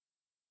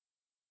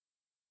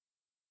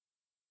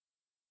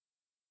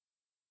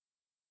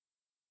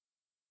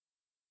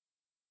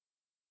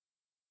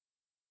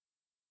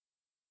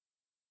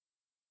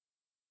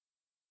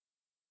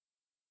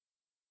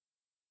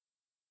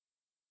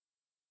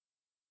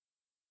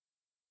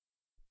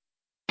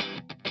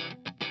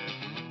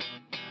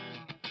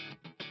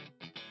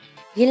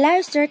Je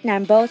luistert naar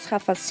een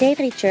boodschap van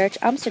C3 Church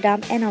Amsterdam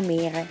en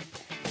Almere.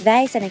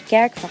 Wij zijn een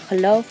kerk van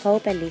geloof,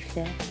 hoop en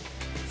liefde.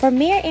 Voor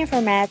meer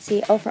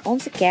informatie over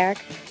onze kerk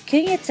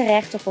kun je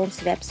terecht op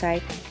onze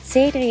website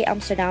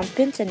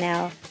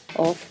c3amsterdam.nl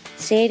of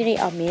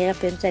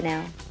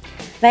c3almere.nl.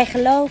 Wij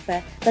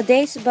geloven dat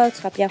deze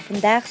boodschap jou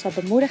vandaag zal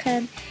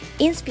bemoedigen,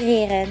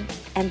 inspireren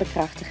en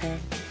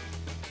bekrachtigen.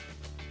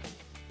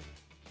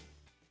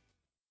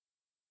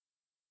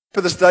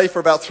 For this day for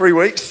about 3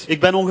 weeks. Ik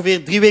ben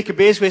ongeveer 3 weken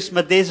bezig geweest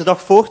met deze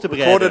dag voor te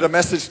Recorded a bereiden.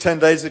 message 10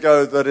 days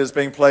ago that is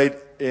being played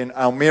in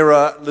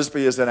Almere. Lisby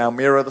is in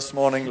Almere this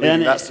morning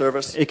leading that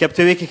service. Ik heb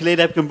 2 weken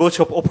geleden een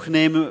boodschap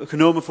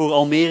opgenomen voor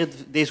Almere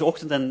deze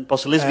ochtend en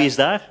Pastor Lisby is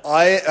daar.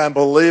 I am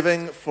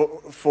believing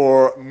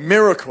for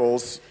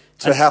miracles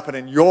to happen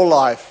in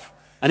your life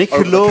En ik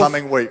over the geloof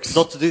coming weeks.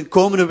 dat de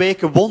komende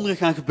weken wonderen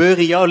gaan gebeuren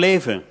in jouw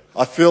leven.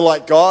 I feel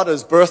like God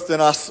has birthed in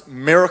us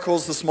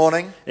miracles this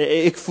morning.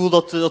 Ik voel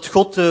dat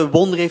God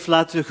wonderen heeft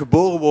laten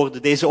geboren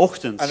worden deze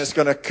ochtend. And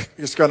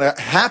it's going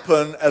to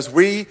happen as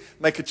we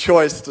make a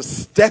choice to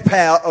step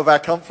out of our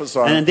comfort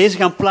zone. En deze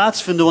gaan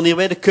plaatsvinden wanneer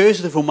wij de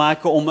keuze ervoor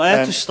maken om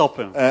uit te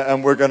stappen.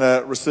 And we're going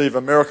to receive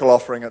a miracle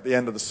offering at the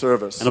end of the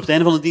service. En op het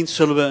einde van de dienst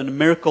zullen we een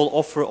miracle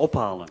offer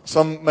ophalen.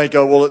 Some may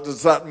go, well,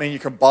 does that mean you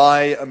can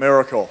buy a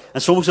miracle?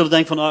 En sommigen zullen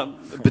denken van,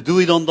 bedoel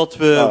je dan dat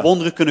we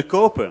wonderen kunnen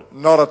kopen?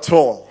 Not at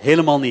all.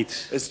 Helemaal niet.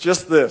 It's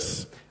just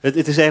this. Het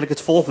is eigenlijk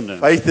het volgende.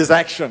 Faith is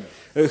action.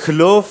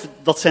 Geloof,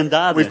 dat zijn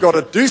daden. We've got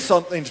to do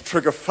something to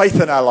trigger faith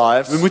in our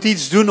lives. We moeten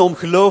iets doen om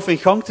geloof in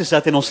gang te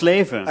zetten in ons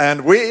leven.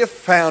 And we have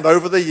found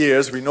over the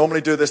years, we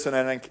normally do this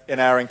in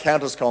our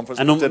Encounters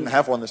conference, we didn't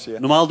have one this year.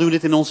 Normaal doen we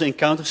dit in onze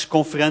Encounters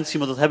conferentie,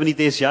 maar dat hebben we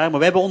niet deze jaar. Maar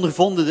wij hebben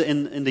ondervonden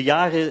in de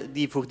jaren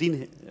die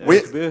voordien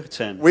gebeurd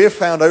zijn. We have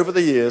found over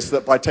the years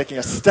that by taking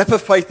a step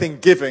of faith in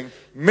giving,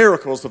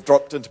 miracles have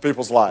dropped into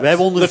people's lives. Wij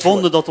hebben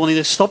ondervonden dat wanneer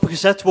er stappen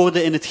gezet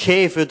worden in het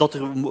geven, dat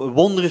er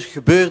wonderen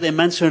gebeuren in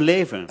mensen hun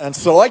leven. And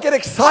so I get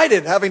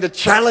excited having to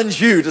challenge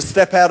you to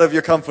step out of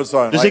your comfort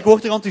zone. Dus ik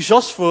word er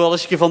enthousiast voor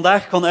als ik je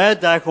vandaag kan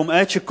uitdagen om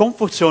uit je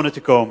comfortzone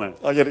te komen.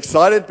 I get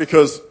excited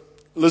because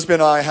Lisby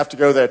and I have to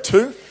go there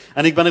too.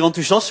 En ik ben er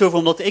enthousiast over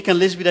omdat ik en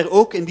Lisby daar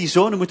ook in die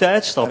zone moeten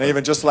uitstappen. And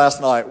even just last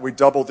night we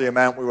doubled the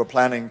amount we were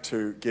planning to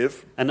give.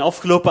 En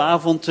afgelopen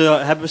avond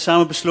hebben we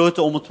samen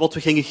besloten om wat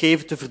we gingen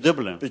geven te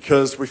verdubbelen.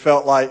 Because we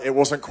felt like it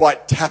wasn't quite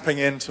tapping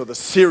into the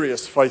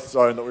serious faith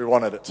zone that we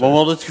wanted it to. Want we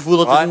hadden het gevoel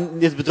dat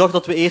het bedrag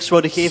dat we eerst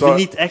zouden geven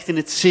niet echt in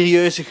het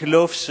serieuze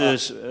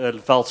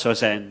geloofsveld zou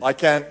zijn. I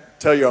can't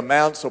tell you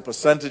amounts or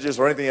percentages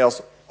or anything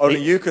else. Only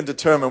you can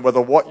determine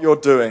whether what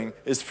you're doing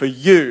is for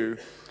you.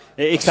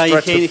 Ik ga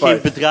je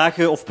geen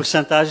bedragen of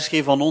percentages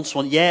geven van ons,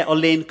 want jij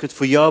alleen kunt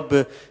voor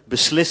jou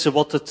beslissen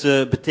wat het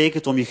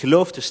betekent om je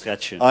geloof te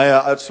stretchen.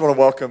 I just want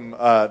to welcome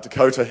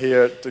Dakota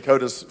here.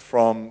 Dakota's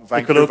from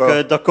Vancouver. Ik wil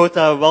ook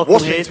Dakota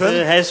welkom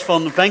heten. Hij is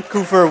van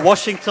Vancouver,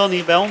 Washington,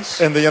 hier bij ons.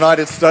 In the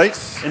United States.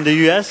 In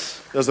de US.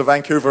 There's a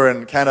Vancouver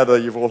in Canada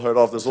you've all heard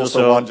of. There's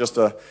also one just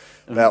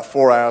about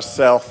 4 hours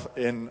south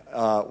in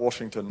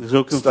Washington. Er is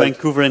ook een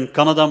Vancouver in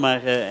Canada,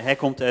 maar hij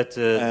komt uit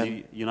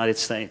de United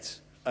States.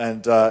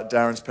 And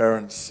Dakota's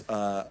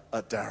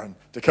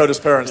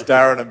parents,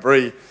 Darren and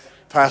Bree,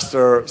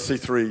 pastor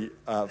C3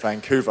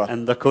 Vancouver.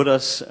 En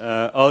Dakota's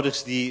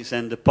ouders die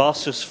zijn de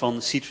pastors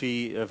van C3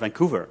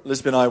 Vancouver.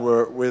 Lisby and I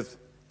were with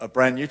a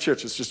brand new church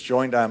that's just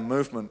joined our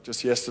movement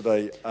just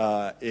yesterday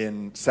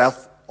in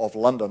south of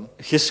London.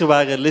 Gisteren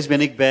waren Lisby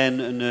en ik bij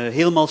een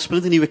helemaal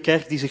splinternieuwe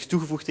kerk die zich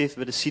toegevoegd heeft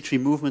bij de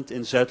C3 Movement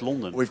in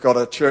Zuid-Londen. We've got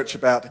a church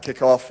about to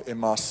kick off in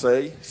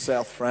Marseille,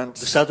 South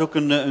France. Er staat ook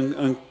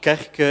een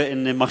kerk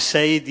in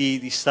Marseille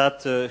die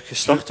staat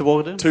gestart te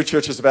worden. 2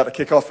 churches about to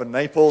kick off in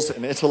Naples,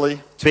 in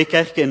Italy. 2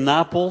 kerken in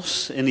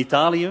Napels, in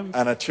Italië.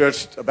 And a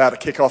church about to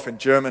kick off in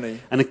Germany.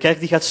 En een kerk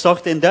die gaat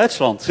starten in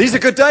Duitsland. These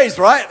are good days,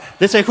 right?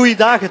 Dit zijn goede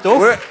dagen,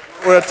 toch?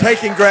 We're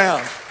taking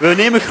ground. We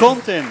nemen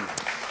grond in.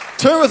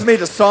 Turn with me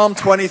to Psalm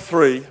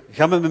 23.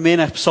 Ga met me mee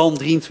naar Psalm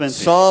 23.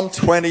 Psalm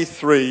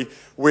 23.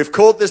 We've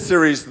called this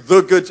series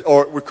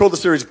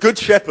Good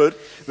Shepherd.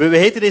 We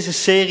heten deze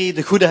serie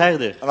De Goede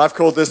Herder. And I've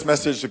called this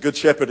message The Good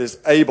Shepherd is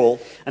Able.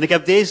 En ik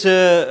heb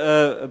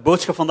deze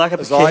boodschap vandaag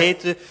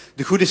geheten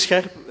De Goede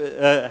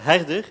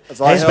Herder.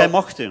 Hij is bij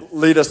machten.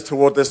 Lead us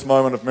toward this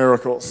moment of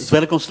miracles.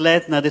 Terwijl ik ons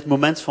leidt naar dit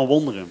moment van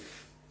wonderen.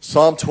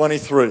 Psalm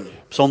 23.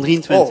 Psalm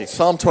 23. Oh,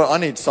 Psalm 20. I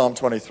need Psalm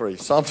 23.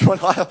 Psalm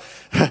 20.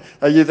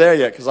 Are you there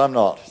yet? Because I'm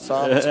not. Psalm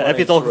 23. Heb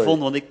je het al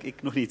gevonden? Want ik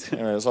nog niet.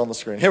 Anyway, it's on the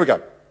screen. Here we go.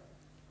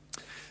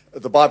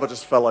 The Bible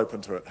just fell open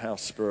to it. How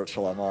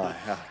spiritual am I?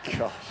 Oh,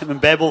 God. Mijn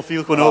Bijbel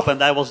viel gewoon open en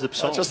daar was de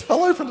psalm. I just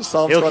fell open to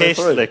Psalm 23. Heel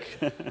geestelijk.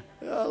 Yeah,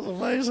 that was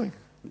amazing.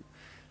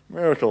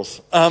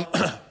 Miracles.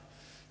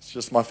 It's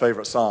just my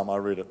favorite psalm. I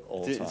read it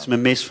all the time. Het is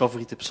mijn meest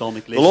favoriete psalm.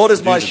 Ik lees The Lord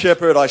is my het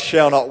shepherd, I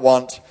shall not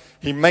want.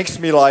 He makes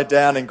me lie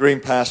down in green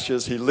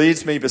pastures. He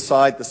leads me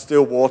beside the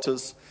still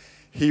waters.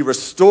 He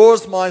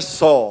restores my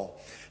soul.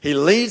 He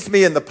leads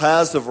me in the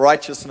paths of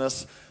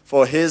righteousness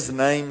for his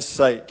name's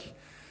sake.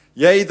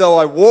 Yea,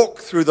 though I walk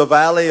through the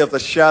valley of the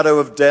shadow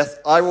of death,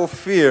 I will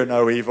fear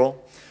no evil,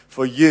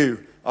 for you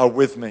are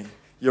with me.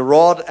 Your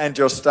rod and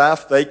your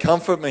staff, they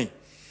comfort me.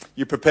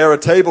 You prepare a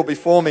table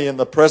before me in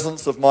the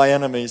presence of my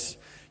enemies.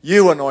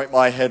 You anoint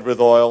my head with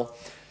oil,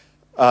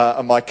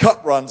 and my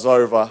cup runs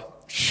over.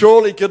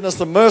 Surely goodness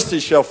and mercy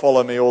shall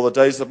follow me all the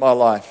days of my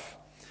life.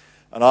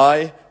 And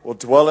I will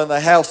dwell in the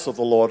house of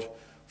the Lord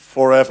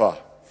forever.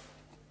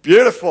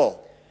 Beautiful.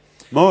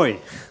 Mooi.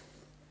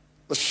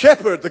 The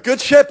shepherd, the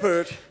good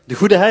shepherd. De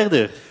goede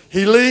herder.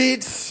 He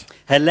leads.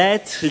 Hij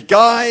leidt. He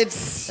guides.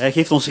 Hij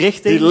geeft ons He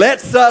richting.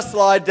 lets us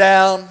lie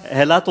down.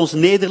 Hij laat ons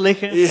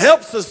nederliggen. He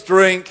helps us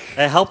drink.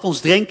 Hij helpt ons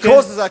drinken.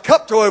 Causes our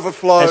cup to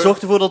overflow. Hij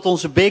zorgt ervoor dat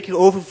onze beker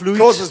overvloeit.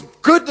 Causes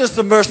goodness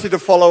and mercy to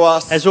follow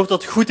us. Hij zorgt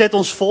dat goedheid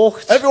ons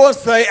volgt. Everyone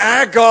say,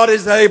 our God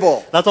is able.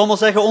 Laat allemaal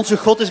zeggen, onze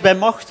God is bij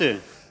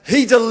machten.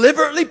 He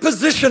deliberately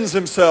positions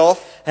himself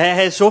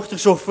Hij zorgt er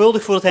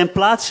zorgvuldig voor dat hij een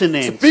plaats to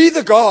inneemt. be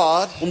the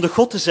God Om de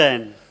God te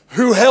zijn.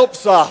 who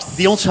helps us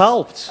Die ons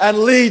helpt. and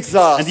leads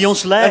us En die ons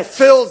and leidt.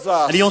 fills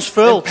us En die ons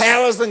vult.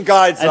 empowers and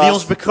guides En die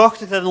ons us.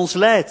 bekrachtigt en ons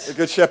leidt. The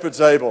good shepherd's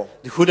able.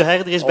 De goede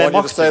herder is I bij want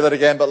you to say machten. that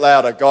again but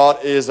louder.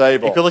 God is Ik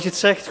wil able. dat je het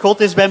zegt, God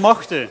is bij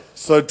machten.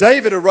 So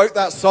David, who wrote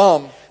that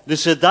psalm,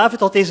 Dus David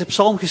had deze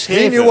psalm he knew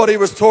geschreven. what he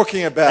was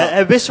talking about.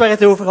 Hij wist waar hij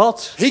het over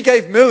had. He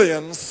gave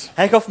millions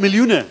Hij gaf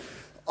miljoenen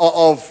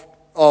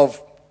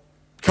of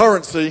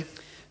currency.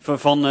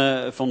 van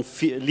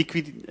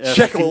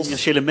Shekels.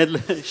 financiële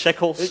middelen,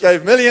 shekels. He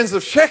gave millions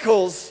of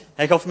shekels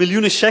Hij gaf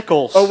miljoenen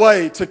shekels.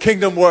 away to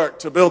kingdom work,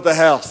 to build the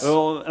house.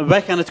 Een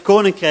weg aan het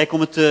koninkrijk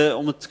om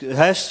het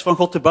huis van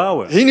God te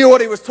bouwen. He knew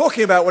what he was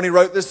talking about when he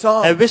wrote this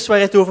psalm. Hij wist waar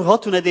hij het over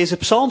had toen hij deze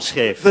psalm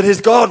schreef. That his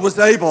God was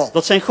able.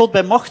 Dat zijn God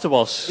bij machten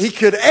was. He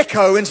could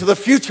echo into the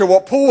future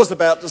what Paul was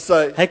about to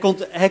say. Hij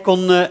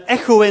kon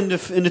echo in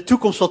de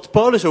toekomst wat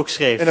Paulus ook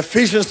schreef. In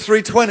Ephesians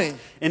 3:20,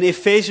 In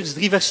Efeziërs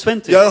 3 vers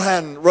 20.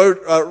 Johan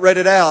read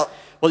it out.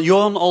 Wat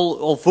Johan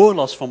al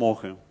voorlas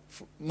vanmorgen.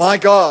 My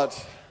God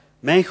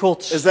Mijn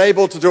God is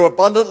able to do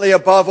abundantly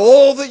above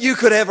all that you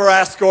could ever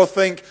ask or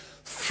think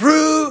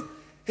through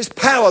his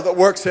power that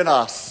works in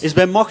us. is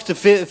bij machten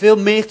veel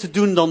meer te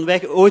doen dan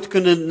wij ooit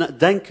kunnen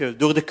denken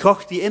door de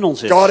kracht die in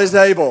ons is. God is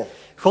able.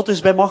 God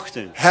is bij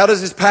machten. How does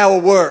his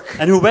power work?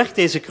 En hoe werkt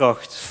deze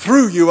kracht?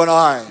 Through you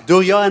and I.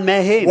 Door jou en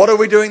mij heen. What are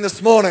we doing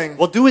this morning?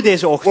 Wat doen we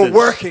deze We're ochtend?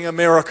 working a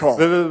miracle.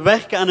 We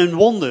werken aan een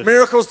wonder.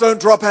 Miracles don't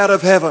drop out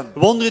of heaven.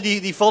 Wonderen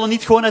die vallen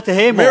niet gewoon uit de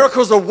hemel.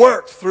 Miracles are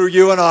worked through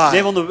you and Nee,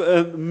 I. want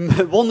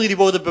de wonderen die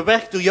worden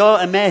bewerkt door jou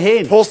en mij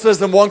heen. Paul says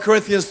in 1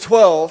 Corinthians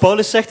 12,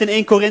 Paulus zegt in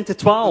 1 Korinthe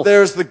 12.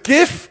 there is the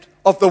gift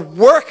of the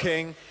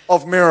working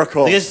of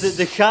miracles. Er is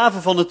de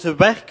gave van het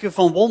werken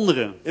van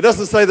wonderen. It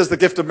doesn't say there's the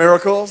gift of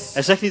miracles.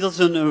 Hij zegt niet dat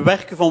het een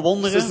werken van It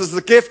wonderen. says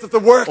there's the gift of the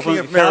Of working een of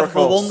gave van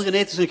miracles. wonderen.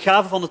 Nee, het is een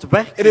gave van het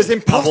werken It is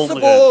van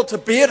wonderen. impossible to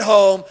be at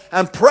home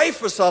and pray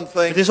for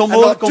something Het is and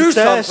onmogelijk not om do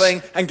thuis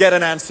something and get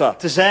an answer.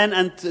 Te zijn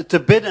en te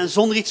bidden en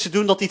zonder iets te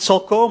doen dat iets zal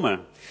komen.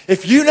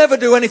 If you never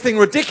do anything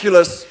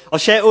ridiculous,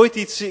 Als jij ooit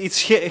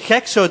iets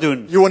geks zou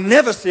doen, you will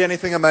never see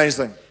anything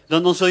amazing.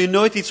 dan zul je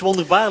nooit iets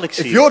wonderbaarlijks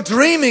If zien. you're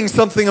dreaming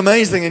something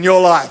amazing in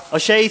your life,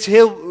 Als jij iets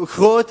heel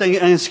groot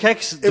en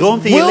geks it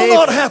droomt in je will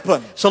not leven,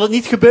 happen zal het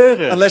niet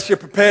gebeuren. unless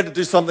you're prepared to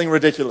do something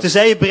ridiculous.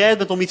 Tenzij je bereid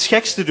bent om iets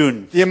geks te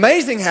doen. The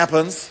amazing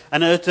happens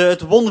En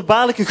het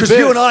wonderbaarlijke because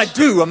you gebeurt. and I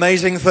do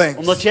amazing things.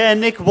 Omdat jij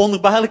en ik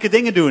wonderbaarlijke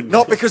dingen doen.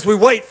 Not because we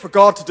wait for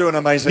God to do an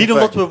amazing Niet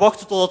omdat thing. we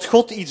wachten totdat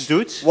God iets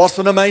doet. What's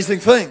an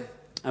amazing thing?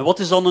 En wat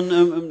is dan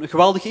een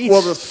geweldig Well,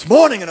 iets? this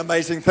morning an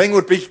amazing thing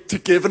would be to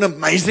give an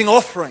amazing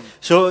offering.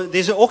 Zo,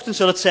 deze ochtend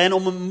zal het zijn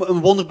om een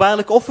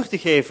wonderbaarlijk offer te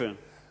geven.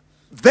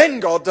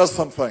 Then God does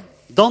something.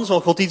 Dan zal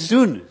God iets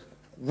doen.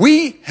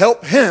 We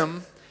help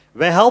him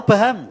Wij helpen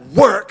hem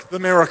work the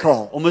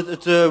miracle. om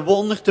het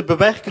wonder te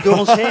bewerken door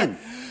ons heen.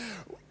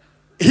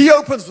 He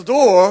opens the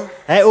door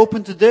Hij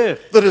opent de deur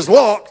that is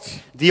locked,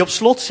 die op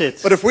slot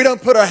zit. but if we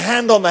don't put our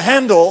hand on the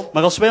handle,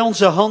 Maar als wij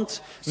onze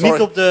hand Sorry.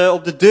 niet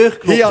op de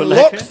deurknop he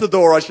unlocks leggen. the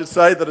door, I should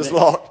say, that is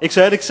locked. Ik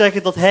zou eigenlijk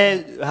zeggen dat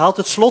hij haalt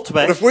het slot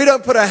But if weg. we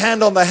don't put our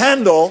hand on the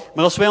handle,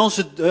 Maar als wij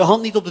onze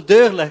hand niet op de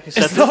deur leggen, it's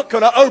zetten, not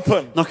going to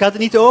open. dan gaat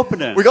het niet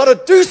openen. We got to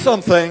do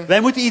something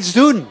Wij moeten iets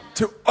doen,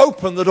 to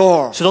open the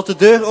door. zodat de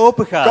deur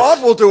open gaat. God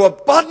will do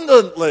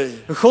abundantly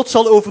God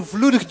zal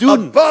overvloedig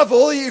doen. above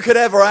all you could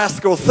ever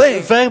ask or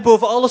think Ver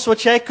boven alles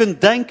wat jij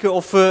kunt denken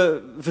of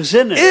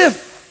verzinnen.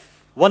 if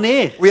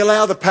Wanneer? we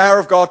allow the power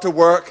of God to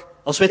work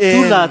Als wij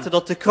in toelaten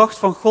dat de kracht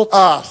van God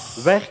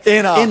us. werkt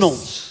In us. in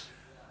ons.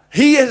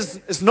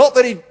 It's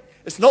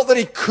not that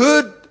he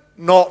could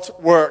not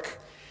work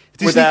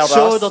Het is without niet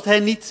zo us. dat hij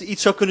niet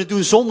iets zou kunnen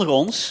doen zonder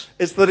ons.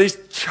 It's that he's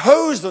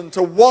chosen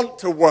to want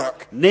to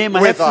work Nee,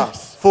 maar hij with heeft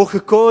us. ervoor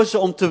gekozen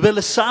om te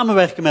willen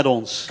samenwerken met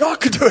ons. God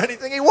can do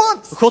anything he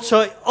wants. God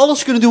zou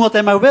alles kunnen doen wat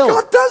hij maar wil.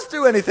 God does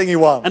do anything he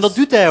wants. En dat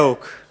doet hij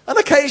ook. And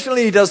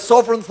occasionally he does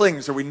sovereign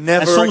things that we En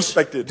never soms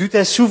expected. doet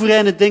hij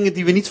soevereine dingen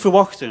die we niet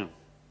verwachten.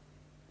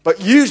 But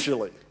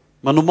usually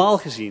Maar normaal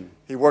gezien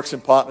he works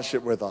in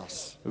partnership with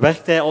us.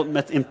 werkt hij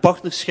in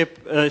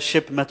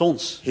partnership met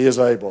ons. He is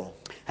able.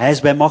 Hij is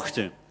bij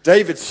machten.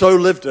 David so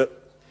lived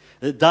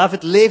it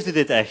David leefde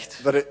dit echt.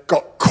 that it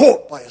got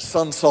caught by his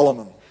son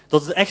Solomon.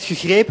 Dat het echt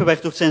gegrepen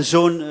werd door zijn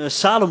zoon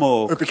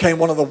Salomo. who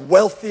became one of the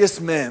wealthiest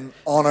men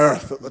on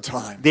earth at the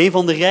time. Die een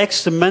van de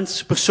rijkste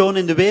personen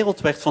in de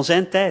wereld werd van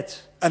zijn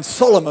tijd. And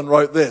Solomon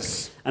wrote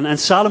this En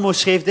Salomo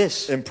schreef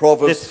dit. in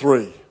Proverbs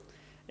 3.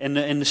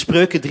 In de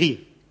Spreuken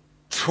 3.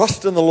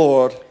 Trust in the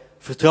Lord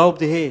Vertrouw op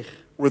de Heer.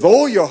 with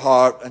all your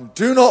heart and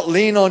do not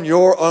lean on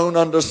your own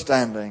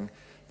understanding,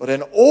 but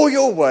in all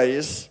your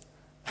ways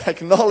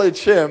acknowledge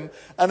him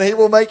and he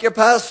will make your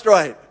path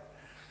straight.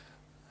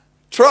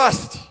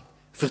 Trust.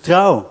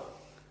 Vertrouw.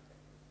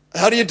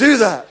 How do you do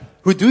that?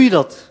 Hoe doe je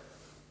dat?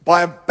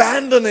 By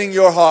abandoning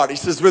your heart. He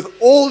says with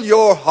all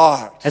your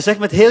heart. Hij zegt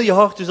met heel je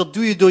hart, dus dat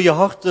doe je door je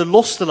hart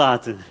los te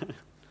laten.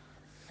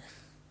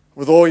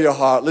 With all your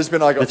heart.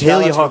 Lisbon and I got Met heel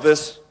je challenged with hart.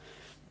 this.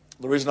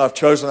 The reason I've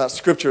chosen that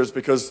scripture is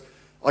because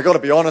I got to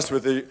be honest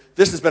with you.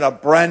 This has been a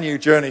brand new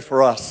journey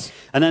for us.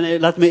 En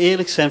laat me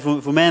eerlijk zijn,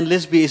 voor mij en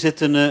Lisby is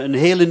dit een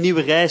hele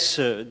nieuwe reis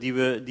die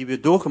we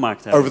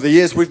doorgemaakt hebben. Over the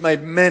years we've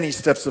made many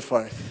steps of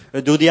faith.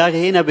 Door de jaren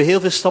heen hebben we heel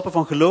veel stappen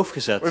van geloof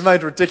gezet. We've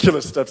made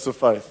ridiculous steps of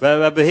faith. We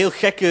hebben heel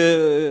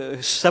gekke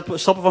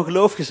stappen van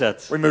geloof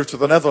gezet. We moved to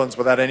the Netherlands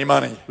without any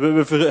money.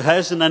 We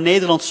verhuisden naar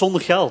Nederland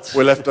zonder geld.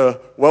 We left a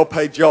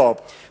well-paid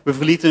job. We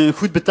verlieten een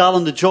goed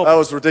betalende job. That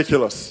was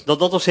ridiculous.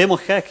 Dat was helemaal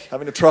gek.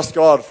 Having to trust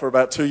God for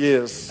about 2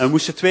 years En we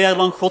moesten 2 jaar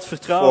lang God for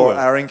vertrouwen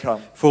our income.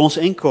 voor ons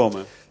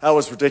inkomen. That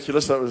was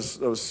ridiculous. That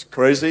was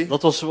crazy.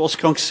 Dat was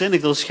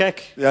krankzinnig, dat was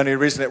gek. The only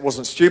reason it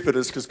wasn't stupid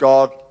is because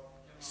God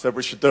said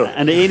we should do it.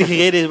 En de enige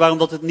reden waarom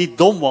dat het niet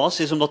dom was,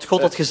 is omdat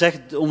God had gezegd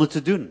om het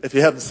te doen. If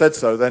he hadn't said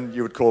so, then you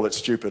would call it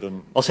stupid.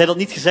 Als hij dat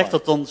niet gezegd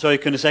had, dan zou je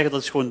kunnen zeggen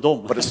dat is gewoon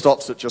dom. But it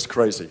stops at just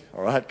crazy.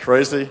 All right,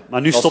 crazy.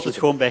 Maar nu not stopt het stupid.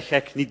 gewoon bij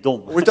gek, niet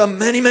dom. We've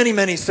done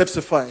many steps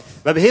of faith. We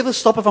hebben heel veel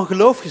stappen van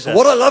geloof gezet.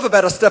 What I love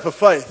about a step of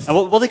faith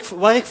En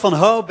waar ik van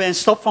hou bij een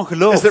stap van is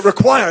geloof, it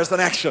requires an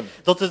action.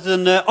 dat het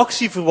een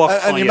actie verwacht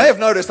And van you may have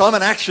je. noticed I'm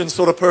an action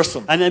sort of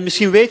person. En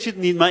misschien weet je het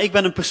niet, maar ik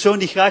ben een persoon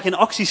die graag in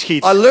actie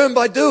schiet. I learn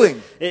by doing.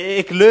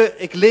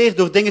 Ik leer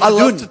door dingen I te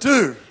love doen. to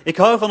do. Ik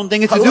hou van om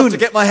dingen I te love to doen.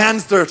 get my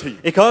hands dirty,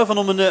 Ik hou van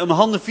om mijn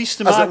handen vies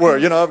te as it were.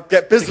 maken, You know,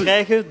 get te busy.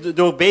 krijgen,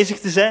 door bezig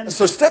te zijn. And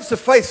so steps of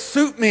faith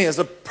suit me as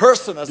a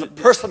person, as a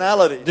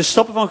personality. De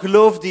stappen van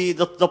geloof,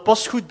 dat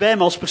past goed bij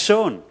me als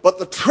persoon. But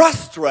the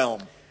trust realm.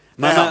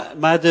 Now,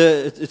 Maar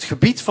het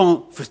gebied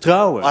van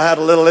vertrouwen, I had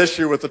a little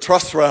issue with the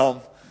trust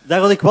realm. daar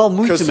had ik wel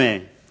moeite Because-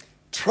 mee.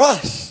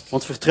 Trust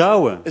Want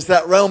vertrouwen is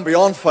that realm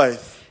beyond faith,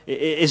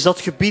 is dat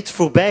gebied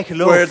voorbij where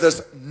geloof.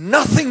 there's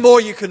nothing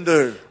more you can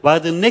do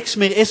Waar er niks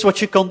meer is wat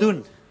je kan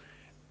doen.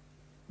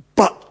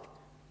 but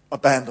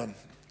abandon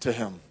to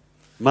him.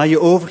 Maar je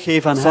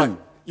overgeven aan It's like, hem.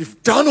 you've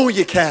done all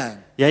you can.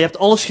 Ja, je hebt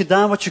alles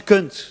gedaan wat je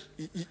kunt.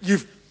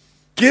 You've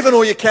given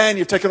all you can.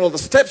 You've taken all the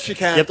steps you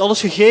Je can. hebt alles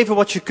gegeven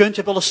wat je kunt. Je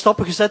hebt alle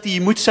stappen gezet die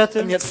je moet And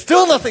zetten. yet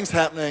still nothing's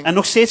happening. En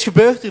nog steeds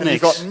gebeurt er And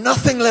you've got niks.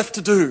 nothing left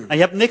to do En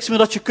je hebt niks meer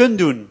dat je kunt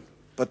doen.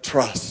 but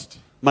trust.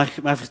 Maar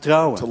To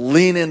vertrouwen.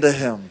 lean into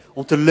him.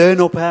 Om te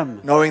leunen op hem.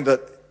 Knowing that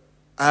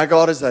our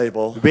God is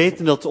able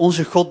Weten dat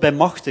onze God bij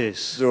macht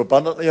is. to do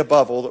abundantly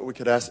above all that we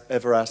could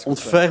ever ask Om or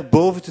think. ver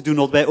boven te doen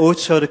wat wij ooit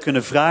zouden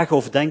kunnen vragen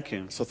of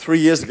denken. So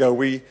 3 years ago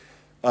we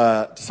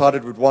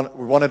decided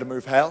we wanted to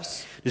move house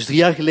Dus 3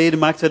 jaar geleden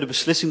maakten wij de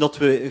beslissing dat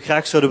we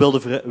graag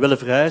zouden willen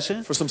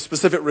verhuizen. for some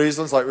specific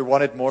reasons, like we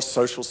wanted more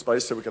social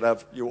space so we could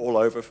have you all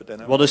over for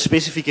dinner. We hadden een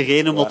specifieke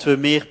reden omdat we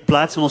meer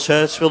plaats in ons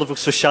huis wilden voor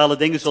sociale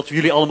dingen, zodat we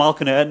jullie allemaal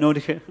kunnen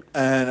uitnodigen.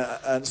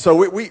 And so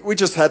we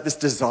just had this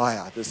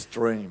desire, this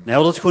dream. We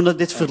hadden gewoon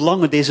dit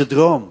verlangen, deze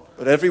droom.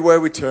 But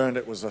everywhere we turned,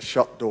 it was a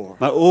shut door.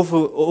 Maar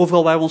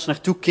overal waar we ons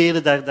naartoe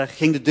keerden, daar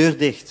ging de deur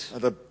dicht.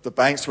 The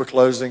banks were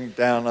closing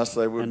down us.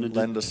 They En wouldn't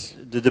lend us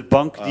de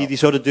bank die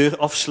zou de deur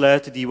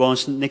afsluiten, die wou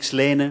ons niks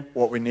lenen.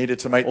 what we needed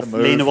to make the Of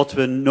lenen move, wat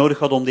we nodig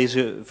hadden om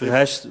deze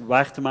verhuis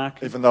waar te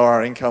maken. even though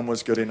our income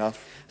was good enough.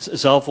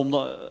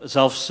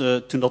 Zelfs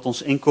toen dat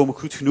ons inkomen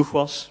goed genoeg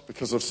was.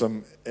 Because of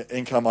some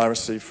income I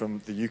received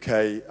from the UK,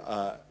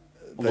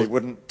 they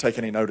wouldn't take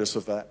any notice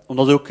of that.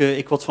 Omdat ook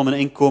ik wat van mijn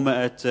inkomen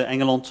uit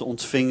Engeland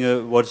ontving,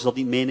 wouden ze dat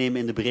niet meenemen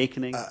in de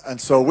berekening.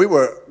 And so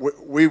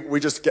we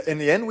just, in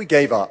the end, we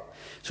gave up.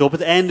 Zo op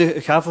het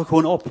einde gaven we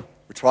gewoon op.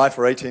 We tried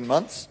for 18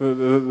 months.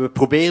 We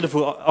probeerden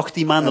voor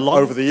 18 maanden And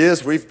lang. over the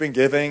years, we've been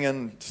giving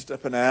and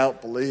stepping out,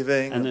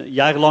 believing. En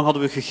jarenlang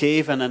hadden we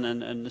gegeven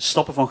en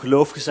stappen van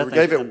geloof So gezet.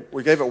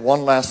 we gave it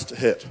one last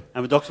hit.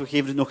 En we dachten, we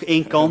geven het nog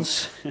 1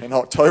 kans. In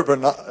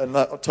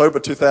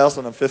October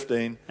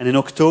 2015, En in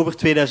oktober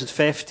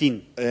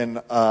 2015, in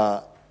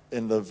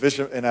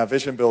our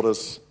vision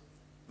builders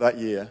that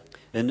year,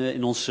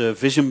 in onze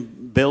Vision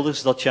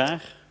Builders dat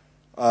jaar,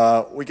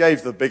 we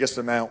gave the biggest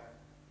amount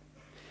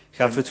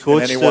gaven we het in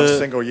any one grootste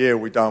single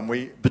year we've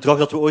done. bedrag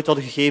dat we ooit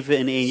hadden gegeven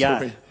in 1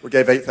 jaar. We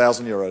gave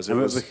 €8,000. En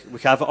we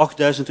gaven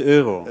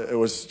 €8.000. It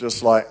was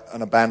just like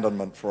an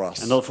abandonment for us.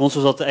 En voor ons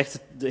was dat echt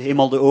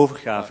helemaal de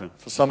overgave.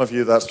 For some of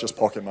you, that's just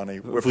pocket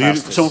money. We're Voor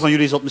pastors. sommigen van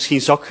jullie is dat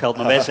misschien zakgeld,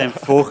 maar wij zijn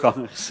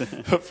voorgangers.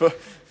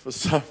 For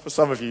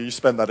some of you, you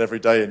spend that every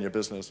day in your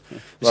business.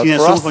 Misschien zijn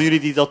sommigen van jullie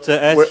die dat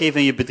uitgeven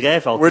in je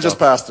bedrijf elke we're just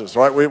dag. pastors,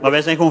 right? Maar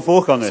wij zijn gewoon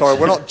voorgangers. Sorry,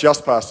 we're not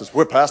just pastors.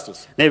 We're pastors.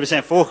 Nee, we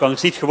zijn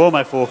voorgangers, niet gewoon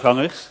maar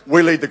voorgangers.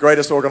 We lead the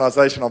greatest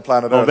organization on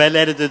planet Maar Earth. wij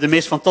leiden de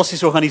meest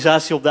fantastische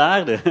organisatie op de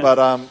aarde.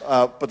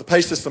 But the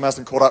pay system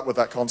hasn't caught up with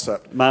that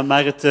concept.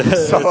 Maar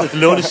het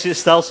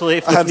lonenstelsel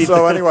heeft nog And niet...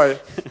 so anyway,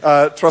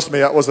 trust me,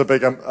 that was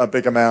a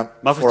big amount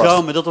Maar for us.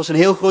 vertrouw me, dat was een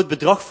heel groot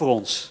bedrag voor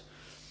ons.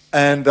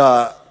 And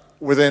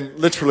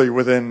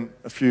within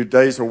a few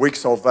days or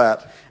weeks of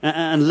that,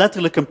 En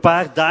letterlijk een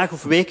paar dagen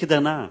of weken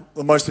daarna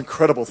the most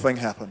incredible thing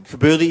happened.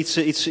 gebeurde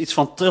iets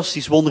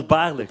fantastisch,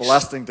 wonderbaarlijks. The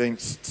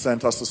Belastingdienst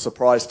sent us a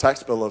surprise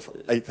tax bill of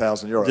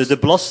 €8,000. De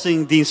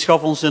Belastingdienst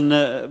zond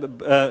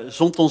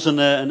ons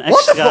een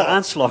extra Wonderful.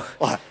 aanslag.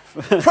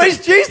 Praise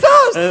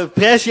Jesus!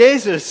 Prijs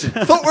Jezus.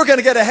 Thought we were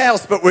going to get a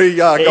house, but we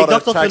got a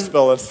tax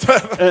bill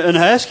instead. Een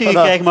huis gingen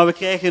krijgen, maar we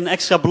kregen een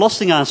extra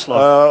belastingaanslag.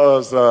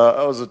 It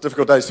was a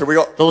difficult day. So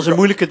Dat was een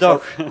moeilijke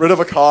dag. rid of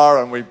a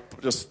car and we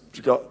just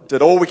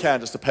did all we can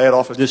just to pay it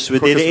off. Dus we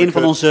deden een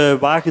van onze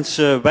wagens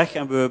weg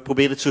en we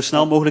probeerden het zo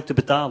snel mogelijk te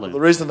betalen. The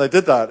reason they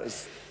did that is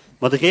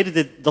Maar de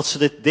reden dat ze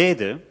dit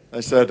deden,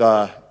 they said,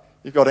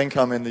 you've got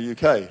income in the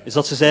UK. is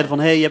dat ze zeiden van,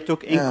 hey, je hebt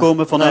ook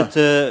inkomen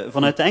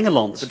vanuit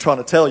Engeland. I've been trying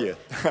to tell you.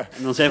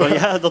 En dan zeiden we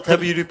van, ja, dat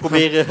hebben jullie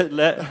proberen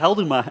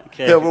helder Yeah,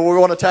 krijgen. well, we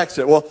want to tax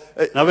it. Well,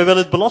 Nou, we willen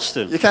het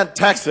belasten. you can't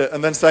tax it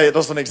and then say it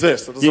doesn't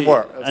exist. It doesn't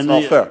work. It's En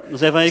not fair. dan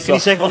zeiden van, je kunt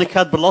niet zeggen van, ik ga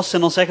het belasten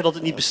en dan zeggen dat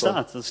het niet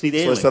bestaat. Dat is niet So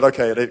they eerlijk. said,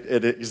 okay,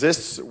 it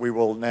exists. We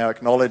will now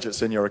acknowledge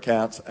it's in your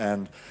account.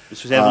 And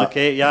Dus we zeiden van, oké,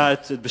 ja,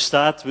 het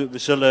bestaat,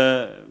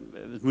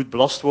 het moet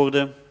belast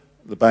worden.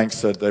 the bank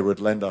said they would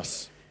lend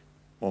us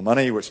more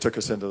money, which took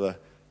us into the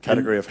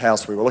category of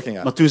house we were looking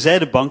at. Maar toen zei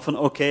de bank van,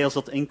 oké, als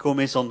dat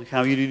inkomen is, dan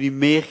gaan we jullie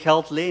meer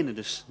geld lenen.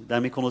 Dus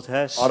daarmee kon het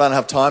huis I don't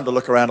have time to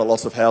look around at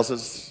lots of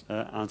houses.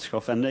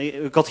 aanschaffen.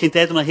 En ik had geen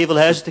tijd om naar heel veel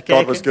huizen te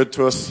God was kijken. good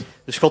to us.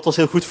 Dus God was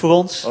heel goed voor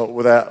ons.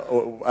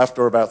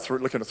 After about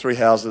looking at 3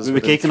 houses, We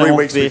within keken 3 naar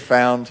weeks we ongeveer-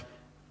 found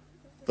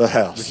the We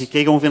house.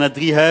 keken ongeveer naar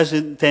 3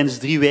 huizen tijdens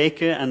 3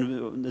 weken.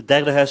 En het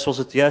derde huis was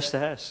het juiste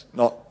huis.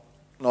 Not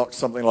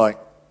something like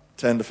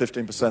 10 to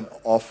 15%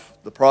 off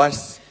the price.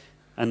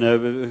 En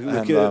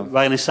we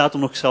waren in staat om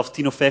nog zelfs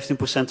 10 of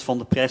 15% van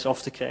de prijs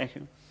af te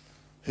krijgen.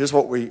 Here's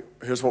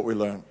what we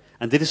learned.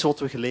 En dit is wat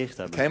we geleerd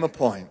There hebben. came a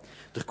point,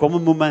 Er kwam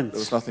een there was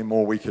moment nothing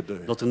more we could do.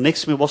 dat er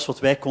niks meer was wat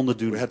wij konden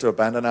We doen. had to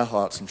abandon our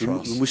hearts and We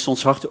trust. moesten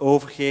ons hart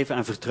overgeven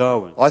en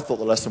vertrouwen. I thought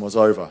the lesson was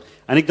over.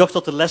 En ik dacht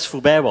dat de les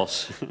voorbij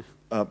was.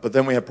 But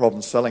then we had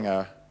problems selling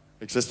our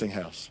existing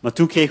house. Maar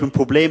toen kregen we een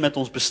probleem met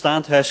ons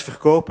bestaand huis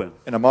verkopen.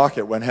 In a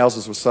market when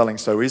houses were selling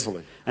so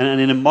easily, En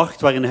in een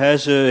markt waarin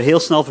huizen heel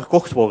snel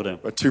verkocht worden,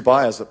 we had 2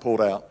 buyers that pulled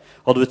out.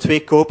 hadden we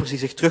 2 kopers die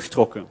zich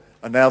terugtrokken.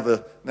 And now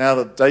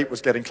the date was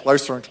getting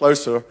closer and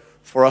closer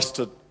for us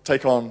to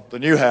take on the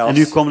new En nu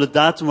house. kwam de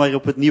datum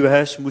waarop het nieuwe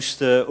huis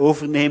moest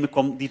overnemen,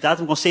 die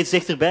datum kwam steeds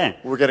dichterbij.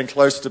 We're getting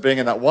closer to being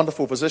in that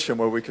wonderful position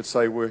where we could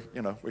say we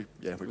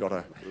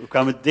We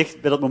kwamen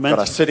dicht bij dat got our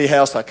moment city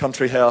house, our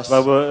country house,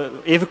 waar we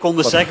even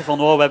konden zeggen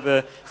van, oh, we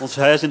hebben ons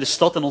huis in de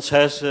stad en ons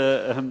huis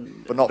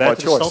but not by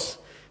buiten de choice. stad.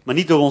 Maar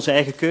niet door onze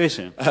eigen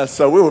keuze. And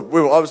so I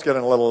was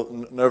getting a little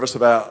nervous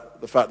about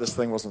the fact this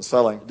thing wasn't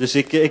selling. Dus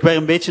ik werd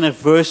een beetje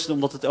nerveus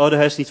omdat het oude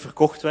huis niet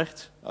verkocht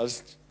werd. I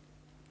just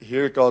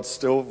hear God's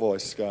still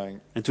voice going,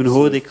 En toen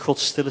hoorde ik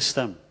Gods stille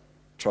stem.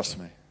 trust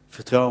me.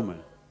 Vertrouw me.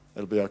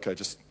 It'll be okay,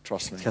 just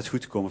trust me. Het gaat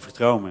goed komen,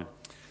 vertrouw me.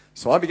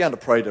 So I began to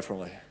pray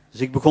differently.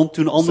 Dus ik begon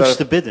toen anders So,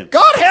 te bidden.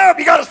 God help,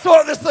 you got to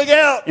sort this thing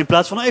out. In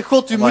plaats van, hey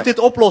God, u Maar- moet dit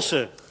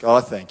oplossen.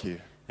 God, I thank you.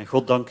 En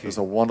God, dank u. There's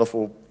a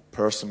wonderful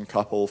person,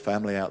 couple,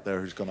 family out there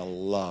who's going to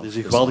love Er is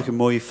een this geweldige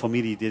mooie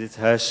familie die dit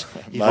huis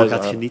hiervan Amazing,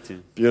 gaat huh?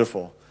 genieten.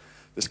 Beautiful.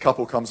 This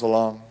couple comes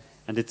along.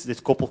 En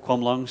dit koppel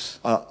kwam langs.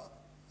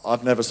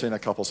 I've never seen a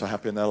couple so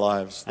happy in their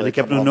lives. En ik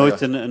heb nog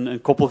nooit een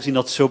koppel gezien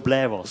dat zo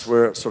blij was.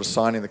 We're sort of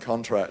signing the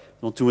contract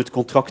Want toen we het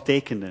contract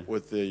tekenden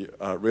with the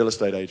real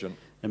estate agent.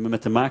 en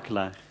met de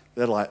makelaar,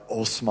 They're like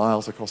all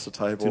smiles across the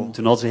table.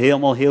 toen hadden ze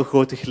helemaal heel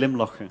grote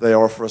glimlachen. They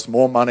offer us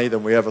more money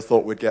than we ever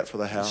thought we'd get for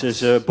the house.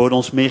 Ze boden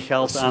ons meer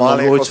geld aan dan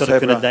Smiling we ooit across zouden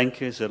the kunnen table.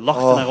 denken. Ze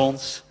lachten Oh. naar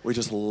ons. We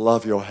just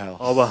love your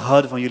house. Oh, we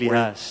houden van jullie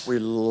huis. We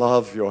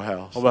love your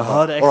house. Oh, we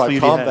houden echt All van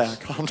right, jullie calm huis.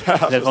 down, calm down. Ze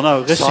zeiden van,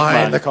 nou, rustig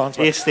Sign the maar. contract.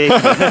 Eerst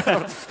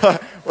tekenen.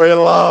 We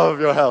love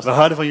your house. We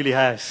houden van jullie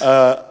huis.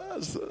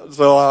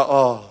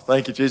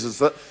 Thank you, Jesus.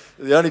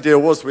 The only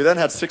deal was we then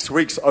had 6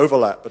 weeks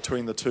overlap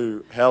between the two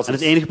En houses.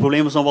 het enige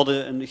probleem was dan, we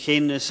hadden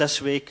geen 6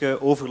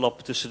 weken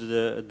overlap tussen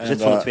het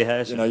bezit van de 2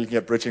 huizen. You can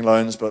get bridging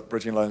loans, but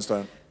bridging loans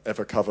don't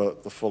ever cover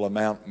the full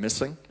amount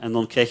missing. En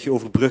dan krijg je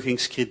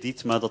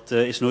overbruggingskrediet, maar dat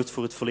is nooit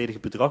voor het volledige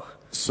bedrag.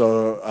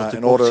 So Dat in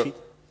tekort order, schiet.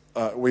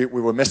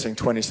 we were missing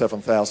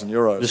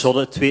 €27,000 Dus we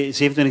hadden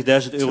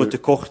 €27.000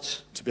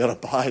 tekort to be able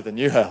to buy the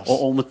new house.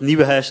 om het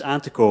nieuwe huis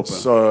aan te kopen.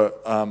 So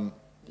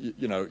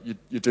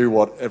you do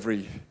what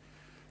every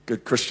good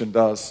Christian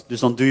does. Dus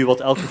dan doe je wat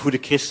elke goede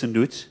christen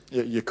doet.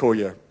 You call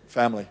your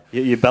family.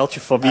 Je belt je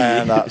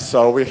familie. And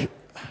so we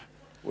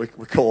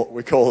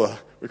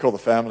We call the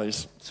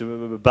families. Dus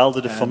we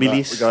belden de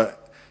families. We go,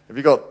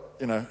 have you got,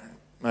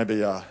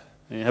 maybe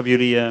hebben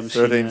jullie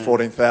misschien 13,000,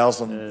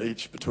 14,000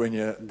 each between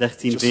you?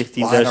 13, just 14.000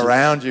 lying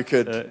around. You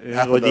could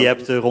euro die je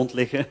hebt rond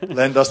liggen.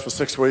 lend us for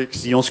 6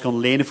 weeks. Die ons kan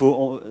lenen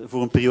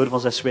voor een periode van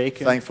 6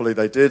 weken. Thankfully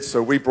they did.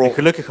 So En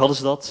gelukkig hadden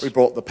ze dat. we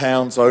brought the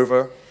pounds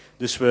over.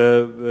 Dus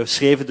we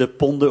schreven de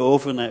ponden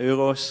over naar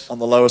euro's. On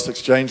the lowest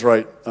exchange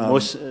rate.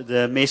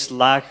 De meest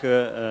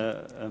lage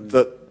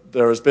that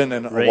there has been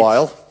in a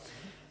while.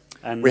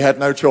 We had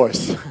no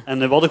choice. En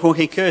we hadden gewoon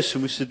geen keus, we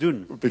moesten het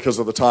doen.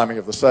 Because of the timing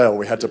of the sale,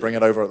 we had to bring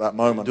it over at that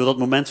moment. Door dat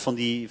moment van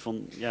de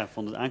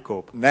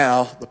aankoop.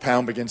 Now the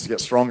pound begins to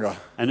get stronger.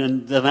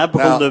 En daarna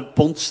begon de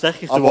pond sterker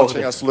te worden. I'm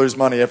watching us lose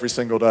money every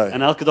single day.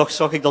 En elke dag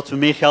zag ik dat we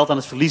meer geld aan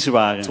het verliezen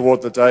waren.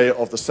 Toward the day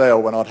of the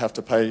sale when I'd have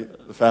to pay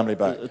the family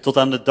back. Tot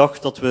aan de dag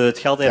dat we het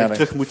geld eigenlijk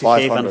terug moeten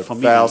geven aan de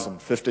familie.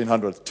 500,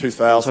 1500,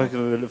 2000.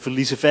 We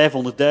verliezen 500.000,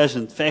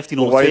 1500, 2000.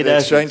 The way the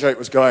exchange rate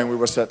was going, we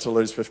were set to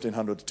lose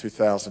 1500 to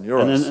 2000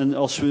 euros. En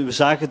als we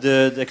zagen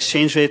de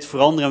exchange rate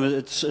veranderen, en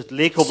het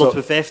leek erop dat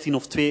we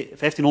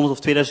 1500 of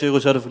 2000 euro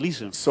zouden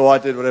verliezen. So I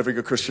did what every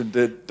good Christian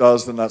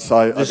does, and that's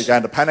I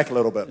began to panic a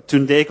little bit.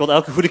 Toen deed ik wat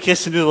elke goede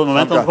christen doet op het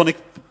moment, dan begon ik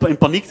in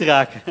paniek te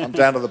raken. I'm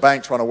down to the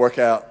bank trying to work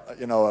out,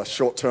 a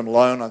short-term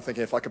loan. I'm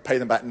thinking if I could pay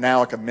them back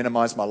now, I can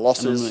minimize my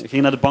losses. Ik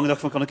ging naar de bank en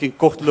dacht van, kan ik een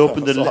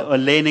kortlopende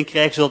lening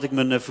krijgen, zodat ik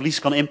mijn verlies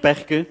kan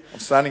inperken. I'm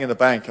standing in the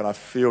bank and I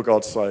feel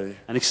God say,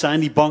 en ik sta in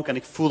die bank en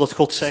ik voel dat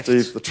God zegt,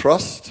 Steve, the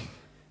trust,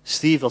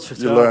 Steve, dat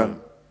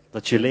vertrouwen,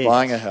 dat je leert.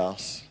 Buying a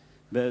house.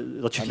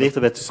 Dat je geleerd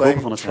hebt bij het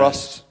kopen van het huis.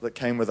 Trust that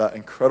came with that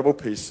incredible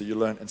peace that you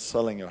learned in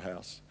selling your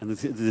house. En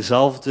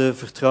dezelfde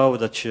vertrouwen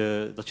dat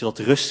je dat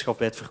rust gaf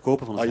bij het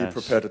verkopen van het huis. Are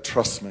you prepared to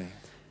trust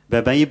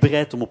me? Ben je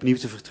bereid om opnieuw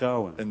te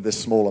vertrouwen? In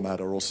this smaller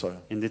matter also.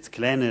 In dit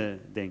kleine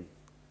ding.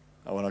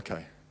 I went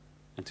okay.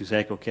 En toen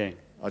zei ik oké. I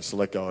just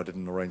let go. I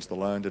didn't arrange the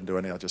loan, didn't do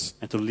anything.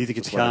 En toen liet ik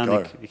het gaan.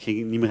 Ik ging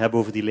het niet meer hebben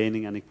over die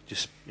lening en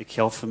ik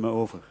gaf me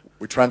over.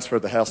 We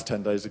transferred the house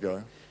 10 days ago.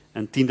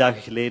 En 10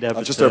 dagen geleden hebben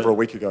we just over a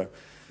week ago.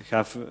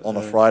 On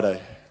a Friday.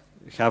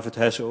 Gaven het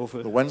huis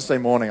over. The Wednesday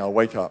morning I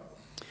wake up.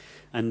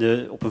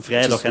 En op een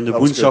vrijdag en de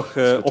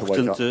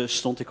woensdagochtend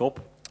stond ik op.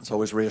 It's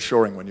always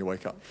reassuring when you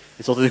wake up. Het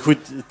is altijd een goed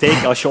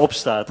teken als je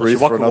opstaat, als je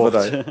wakker wordt.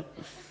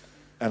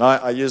 And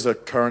I use a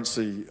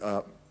currency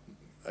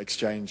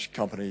exchange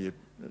company. You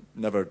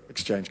never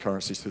exchange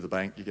currencies through the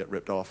bank. You get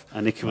ripped off.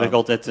 En ik gebruik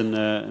altijd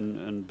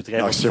een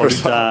bedrijf dat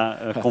valuta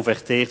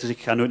converteert, dus ik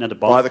ga nooit naar de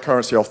bank. Buy the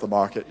currency off the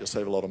market. You'll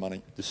save a lot of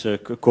money. Dus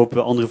kopen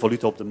we andere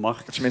valuta op de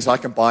markt. Which means I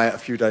can buy it a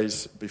few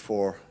days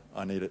before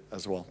I need it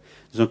as well.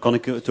 Dus dan kan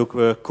ik het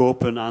ook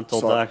kopen een aantal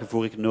dagen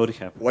voor ik het nodig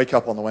heb. Wake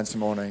up on the Wednesday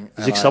morning.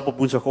 Dus ik stap op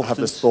woensdagochtend. I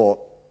have this thought.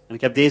 En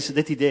ik heb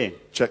dit idee.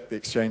 Check the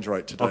exchange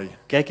rate today.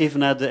 Kijk even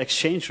naar de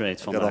exchange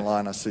rate vandaag. Get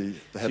online, I see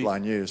the headline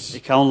news.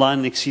 Ik ga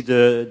online en ik zie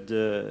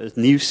het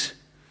nieuws.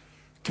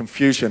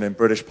 Confusion in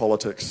British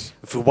politics.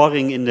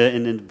 Verwarring in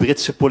de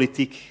Britse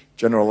politiek.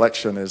 General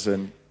election is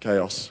in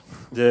chaos.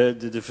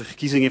 De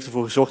verkiezing heeft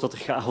ervoor gezorgd dat er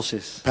chaos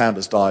is. The pound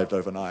has dived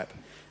overnight.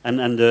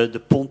 En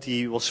de pond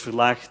die was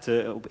verlaagd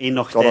op 1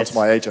 nacht tijd. God, that's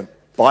my agent.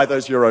 Buy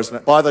those euros,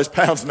 buy those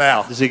pounds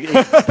now. Dus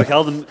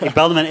ik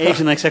belde mijn agent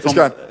en ik zeg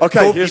van,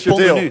 okay, here's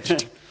your deal. Nu.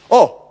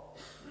 Oh,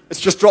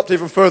 it's just dropped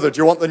even further. Do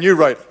you want the new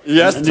rate?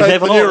 Yes, en take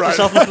the new rate. Het is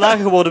zelfs nog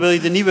lager geworden, wil je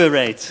de nieuwe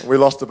rate? We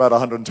lost about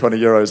 120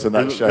 euros in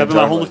that exchange. We hebben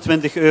maar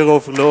 120 euro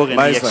verloren in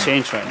die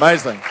exchange rate.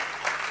 Amazing.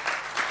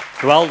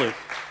 Geweldig.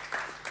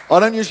 I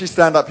don't usually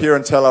stand up here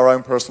and tell our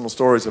own personal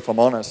stories, if I'm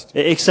honest.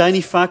 Ik sta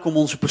niet vaak om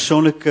onze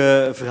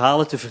persoonlijke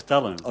verhalen te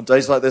vertellen. On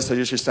days like this, I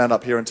usually stand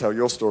up here and tell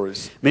your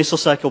stories. Meestal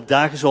sta ik op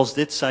dagen zoals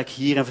dit, sta ik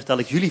hier en vertel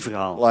ik jullie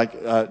verhaal. Like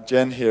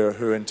Jen here,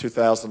 who in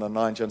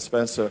 2009, Jen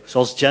Spencer,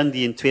 zoals Jen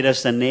die in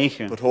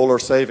 2009 put all her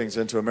savings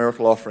into a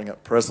miracle offering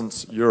at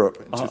Presence Europe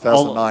in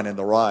 2009 in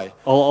the RAI.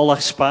 Al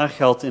haar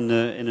spaargeld in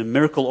een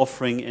miracle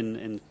offering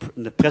in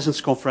de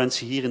Presence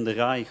conferentie hier in de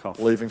RAI gaf.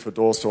 Believing for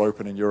doors to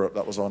open in Europe,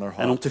 that was on her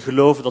heart. En om te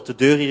geloven dat de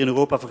deuren hier in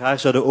Europa voor haar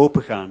zouden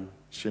opengaan.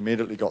 She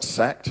immediately got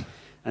sacked.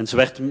 En ze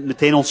werd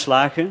meteen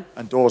ontslagen.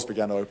 And doors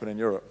began to open in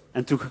Europe.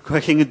 En toen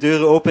gingen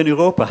deuren open in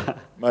Europa.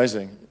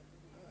 Amazing.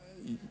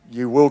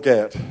 You will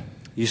get.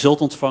 Je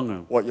zult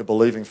ontvangen. What you're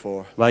believing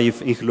for. Waar je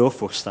in geloof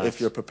voor staat. If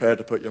you're prepared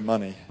to put your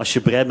money. Als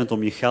je bereid bent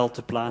om je geld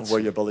te plaatsen.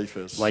 Where your belief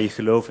is. Waar je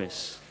geloof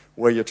is.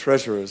 Where your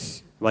treasure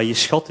is. Waar je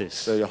schat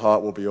is. There your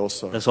heart will be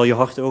also. Daar zal je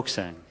hart ook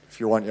zijn. If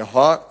you want your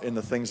heart in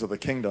the things of the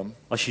kingdom.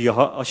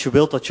 Als je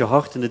wilt dat je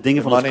hart in de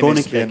dingen van het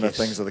koninkrijk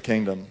is.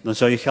 Dan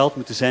zou je geld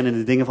moeten zijn in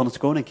de dingen van het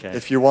koninkrijk.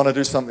 If you want to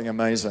do something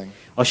amazing.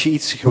 Als je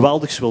iets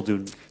geweldigs wil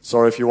doen.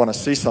 Sorry, if you want to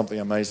see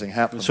something amazing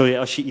happen. Sorry,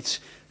 als je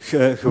iets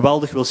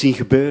geweldig wil zien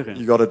gebeuren.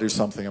 You got to do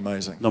something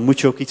amazing. Dan moet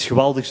je ook iets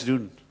geweldigs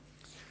doen.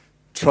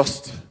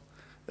 Trust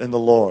in the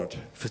Lord.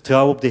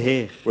 Vertrouw op de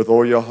Heer. With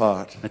all your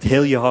heart. Met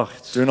heel je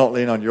hart. Do not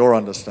lean on your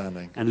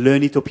understanding. En leun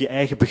niet op je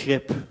eigen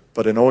begrip.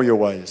 But in all your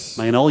ways.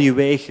 Maar in al je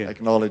wegen.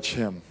 Acknowledge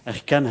him.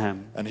 Erken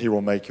hem. And he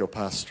will make your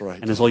path straight.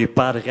 En hij zal je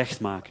paden recht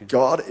maken.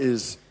 God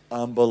is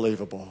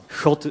unbelievable.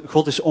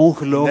 God is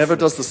ongelooflijk. Never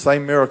does the same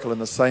miracle in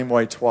the same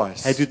way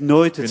twice. Hij doet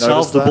nooit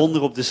hetzelfde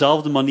wonder op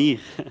dezelfde manier.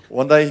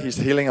 One day he's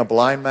healing a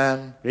blind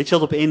man. Weet je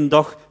wat, op één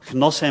dag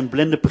genas hij een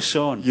blinde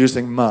persoon.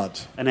 Using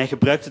mud. En hij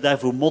gebruikte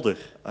daarvoor modder.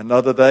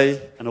 Another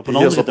day En op he een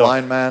heals a andere dag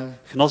blind man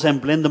genas hij een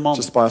blinde man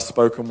just by a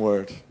spoken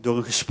word. door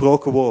een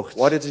gesproken woord.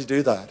 Why did he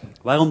do that?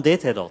 Waarom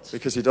deed hij dat?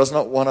 Because he does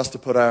not want us to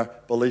put our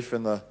belief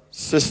in the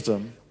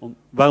system.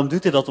 Waarom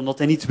doet hij dat? Omdat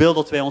hij niet wil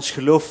dat wij ons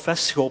geloof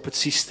vestigen op het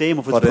systeem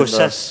of het But in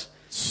proces.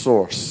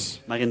 Source.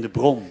 Maar in de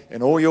bron.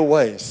 In all your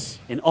ways.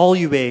 In al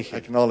je wegen.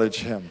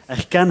 Acknowledge him.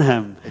 Erken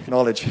hem.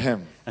 Acknowledge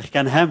him.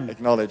 Erken hem.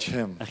 Acknowledge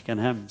him. Erken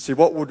hem. See,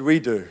 what would we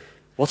do?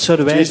 Wat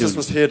zouden wij Jesus doen?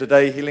 was here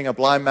today healing a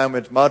blind man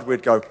with mud.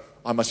 We'd go,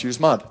 I must use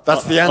mud.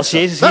 That's the answer. Als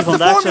Jezus hier That's the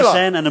vandaag zou formula.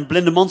 zijn en een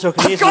blinde man zou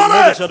genezen I've met got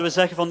modder, it! zouden we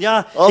zeggen van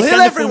ja, I'll ik ken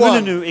heal de formule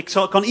everyone. nu. Ik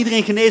kan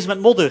iedereen genezen met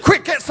modder.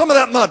 Quick, get some of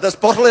that mud. Let's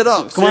bottle it up.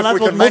 Kom See maar, if laten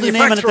we we can wat modder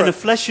nemen en het in manufacture een it.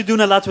 flesje doen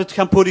en laten we het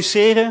gaan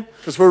produceren.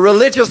 Because we're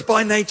religious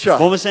by nature.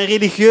 Want we zijn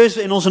religieus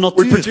in onze We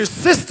natuur. produce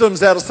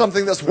systems out of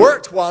something that's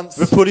worked once.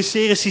 We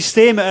produceren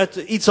systemen uit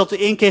iets dat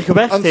één keer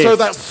gewerkt And so heeft.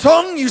 that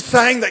song you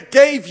sang that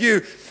gave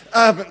you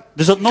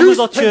Dus dat nummer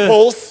goose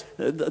pimples,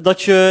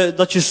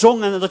 dat je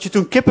zong en dat je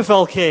toen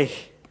kippenvel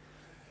kreeg.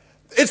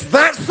 it's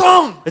that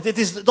song. Het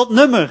is dat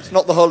nummer. It's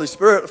not the Holy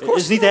Spirit, of Het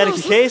course. is niet de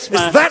Heilige Geest, It's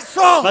maar that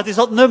song. het is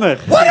dat nummer.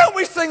 Why don't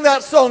we sing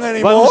that song Waarom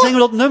anymore? zingen we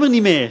dat nummer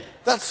niet meer?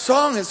 That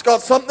song has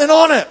got something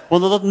on it.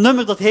 Want dat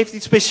nummer dat heeft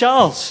iets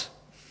speciaals.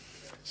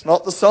 It's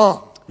not the song.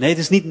 Nee, het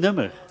is niet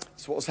nummer.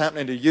 It's what was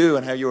happening to you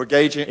and how you were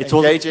Het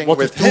was engaging wat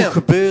er with toen him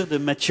gebeurde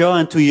met jou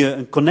en toen je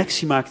een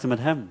connectie maakte met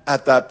hem.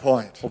 at that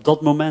point. Op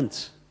dat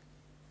moment.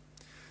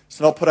 It's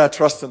not put our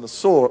trust in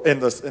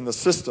the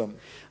system,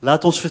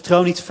 Laat ons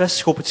vertrouwen niet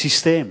vestigen op het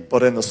systeem,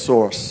 but in the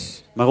source.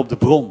 maar op de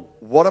bron.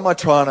 What am I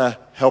trying to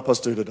help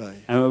us do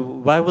today?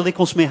 En waar wil ik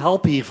ons mee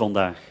helpen hier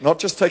vandaag?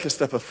 Not just take a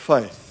step of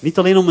faith, Niet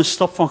alleen om een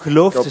stap van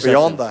geloof go te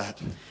beyond zetten.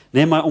 that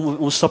Nee, maar om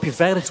een stapje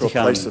verder to te a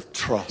gaan. place of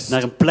trust.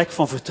 Naar een plek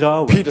van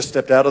vertrouwen. Peter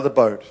stepped out of the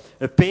boat.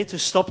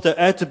 Petrus stapte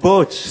uit de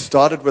boot.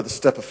 Started with a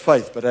step of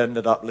faith, but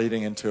ended up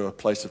leading into a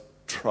place of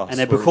trust. En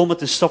hij begon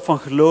met een stap van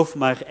geloof,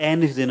 maar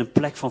eindigde in een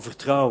plek van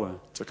vertrouwen.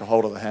 Took a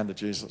hold of the hand of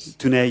Jesus.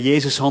 Toen hij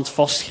Jezus' hand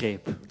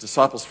vastgreep. The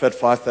disciples fed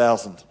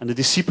 5,000. En de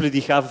discipelen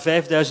die gaven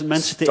 5000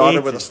 mensen te Started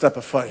with a eten. step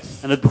of faith.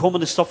 En het begon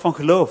met een stap van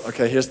geloof.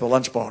 Okay, here's the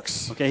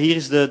lunchbox. Oké, hier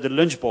is de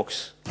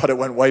lunchbox. But it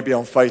went way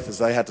beyond faith as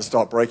they had to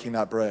start breaking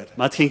that bread.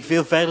 Maar het ging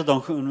veel verder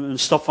dan een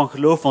stap van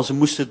geloof, want ze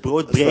moesten het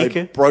brood As they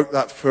breken. broke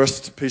that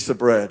first piece of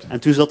bread, En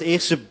toen ze dat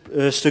eerste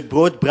stuk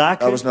brood that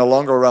braken, was no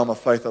longer a realm of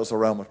faith, that was a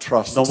realm of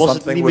trust. dan was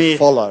het Something niet would meer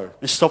follow.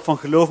 een stap van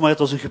geloof, maar het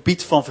was een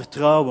gebied van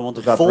vertrouwen, want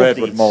er That bread volgde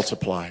would iets.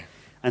 multiply.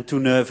 En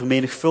toen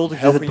vermenigvuldigde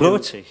het Helping you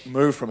brood zich.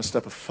 move from a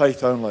step of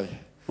faith only.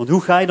 Want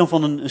hoe ga je dan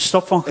van een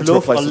stap van Into a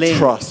geloof place of alleen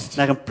trust.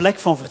 naar een plek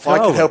van If I could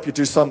vertrouwen? help you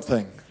do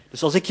something,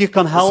 Dus als ik je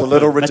kan a little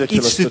helpen met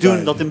ridiculous iets te today.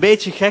 doen dat een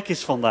beetje gek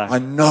is vandaag, I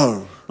know,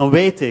 dan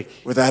weet ik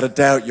without a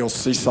doubt, you'll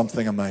see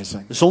something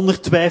amazing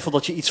zonder twijfel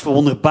dat je iets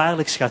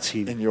verwonderbaarlijks gaat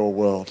zien in your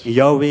world. in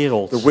jouw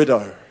wereld. The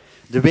widow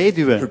De who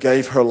weduwe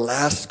gave her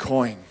last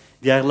coin,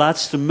 die haar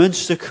laatste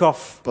muntstuk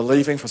gaf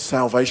believing for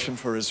salvation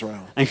for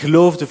Israel. en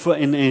geloofde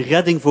in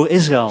redding voor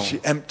Israël. She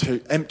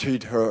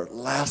emptied her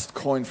last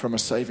coin from her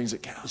savings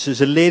account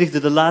Ze ledigde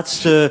de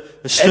laatste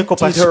stuk op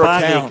haar Emptied her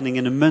account. spaarrekening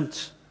in een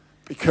munt.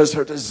 because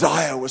her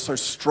desire was so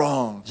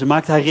strong. Ze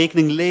maakte haar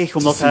rekening leeg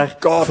omdat See haar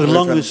God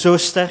verlangen moving. zo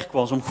sterk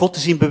was om God te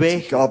zien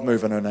bewegen. God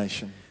move in her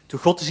nation. Toen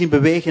God te zien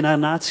bewegen in haar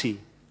natie.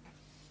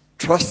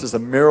 Trust is a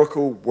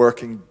miracle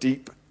working,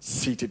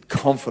 deep-seated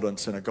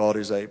confidence in a God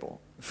who's able.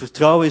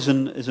 Vertrouwen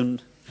is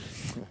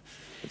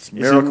It's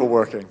miracle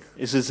working.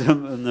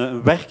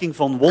 een werking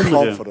van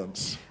wonderen.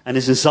 Confidence. En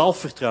is een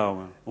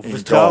zelfvertrouwen. Of In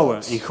vertrouwen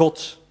God. in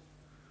God.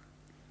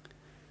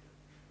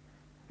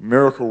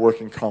 Miracle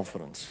working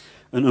confidence.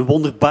 Een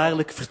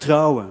wonderbaarlijk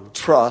vertrouwen.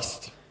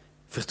 Trust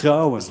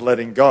Vertrouwen is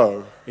letting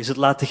go is het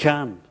laten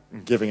gaan.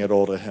 and giving it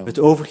all to Him. Het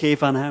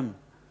overgeven aan Hem.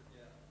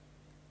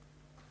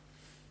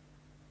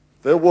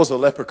 There was a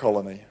leper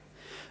colony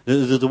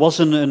Er was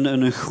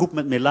een groep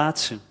met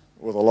melaatsen.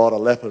 with a lot of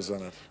lepers in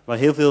it. Waar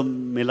heel veel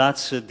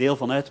melaatsen deel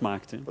van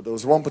uitmaakten. But there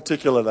was one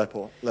particular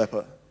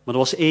leper. Maar er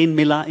was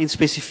één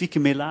specifieke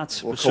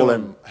melaatse We'll call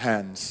persoon. him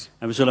Hans.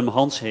 En we zullen hem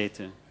Hans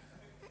heten.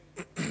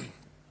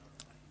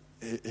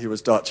 He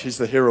was Dutch. He's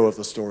the hero of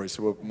the story,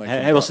 so we'll make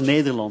him Hij was Dutch.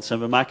 Nederlands en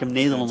we maken hem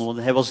Nederlander, want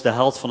hij was de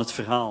held van het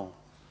verhaal.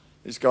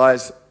 These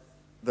guys,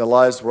 their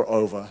lives were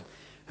over.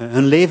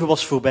 Hun leven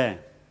was voorbij.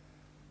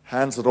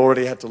 Hans had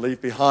already had to leave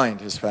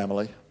behind his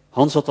family,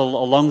 Hans had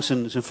al lang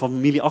zijn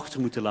familie achter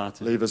moeten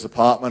laten. leave his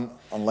apartment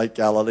on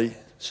Lake Galilee,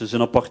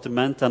 Zijn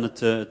appartement aan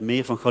het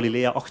meer van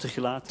Galilea to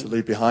achtergelaten.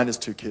 leave behind his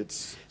 2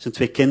 kids. Zijn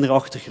 2 kinderen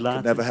Could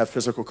achtergelaten. never have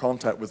physical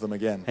contact with them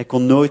again. Hij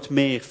kon nooit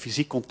meer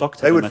fysiek contact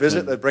They hebben would met visit,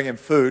 hen. they'd bring him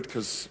food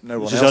because no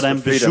one Ze else zouden hem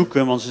would feed him.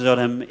 bezoeken, want ze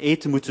zouden hem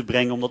eten moeten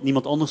brengen, omdat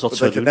niemand anders dat But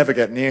they zou could doen.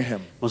 never get near him.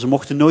 Maar ze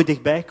mochten nooit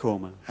dichtbij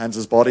komen.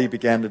 Hans's body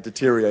began to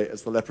deteriorate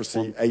as the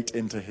leprosy ate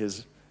into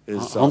his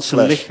Hans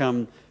zijn flesh.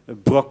 lichaam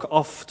brak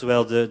af,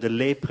 terwijl de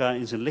lepra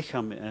in zijn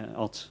lichaam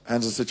at.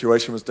 Hans's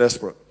situation was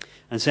desperate.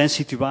 En zijn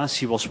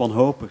situatie was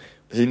wanhopig.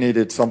 He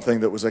needed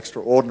something that was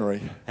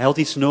extraordinary. Hij had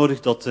iets nodig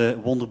dat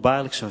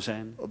wonderbaarlijk zou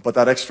zijn. But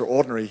that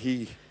extraordinary, he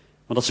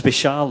Maar dat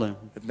speciale,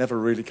 had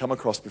never really come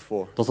across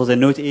before. dat had hij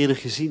nooit eerder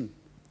gezien.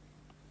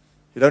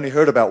 He'd only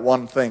heard about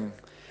one thing,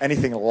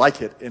 anything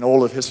like it in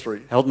all of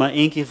history. Hij had maar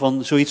 1 keer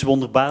van zoiets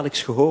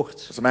wonderbaarlijks gehoord.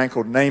 There's a man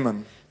called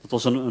Naaman, Dat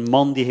was een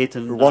man die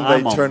heette who one day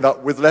Naaman. turned up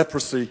with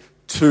leprosy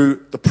to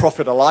the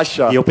prophet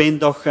Elisha. Die op 1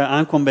 dag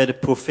aankwam bij de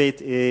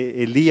profeet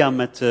Elia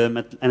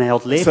en hij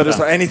had Said, is lepra.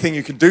 there anything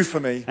you can do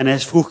for me? En hij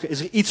vroeg, is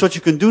er iets wat je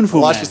kunt doen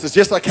voor Elisha mij? says,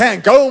 yes I can.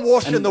 Go and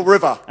wash in the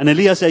river. En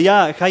Elia zei,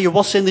 ja, ga je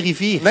wassen in de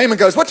rivier. Naaman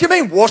goes, what do you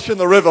mean wash in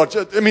the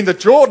river? I mean the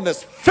Jordan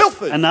is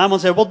filthy. En Naaman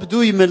zei, wat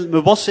bedoel je met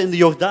me wassen in de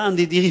Jordaan?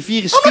 Die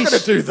rivier is I'm not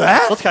vies. going to do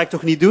that. Dat ga ik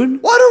toch niet doen?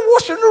 Why don't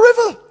wash in the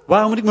river?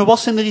 Waarom moet ik me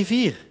wassen in de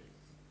rivier?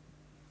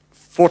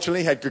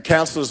 Fortunately, he had good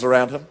counselors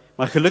around him.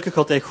 Maar gelukkig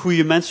had hij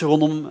goede mensen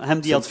rondom hem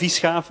die advies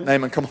gaven.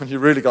 Naaman, come on,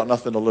 you really got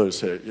nothing to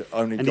lose here. You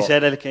only En die got,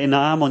 zeiden eigenlijk, hey,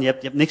 Naaman, je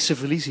hebt niks te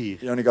verliezen hier.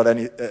 you only got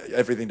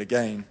everything to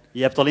gain.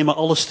 Je hebt alleen maar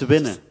alles te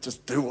winnen. Just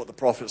do what the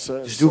prophet Dus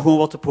says. doe gewoon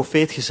wat de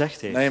profeet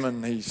gezegd heeft.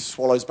 Naaman, he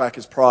swallows back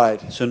his pride.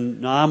 Zijn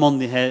Naaman,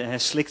 hij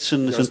slikt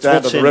zijn Goes down to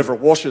trots the in. river,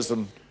 washes,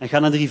 and En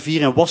gaat naar de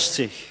rivier en wast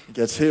zich.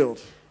 gets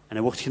healed. En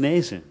hij wordt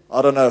genezen.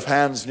 I don't know if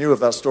Hans knew of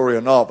that story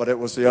or not, but it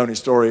was the only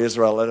story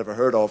Israel had ever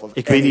heard of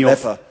Ik weet any niet of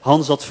leper.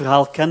 Hans dat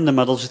verhaal kende,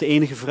 maar dat is het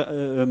enige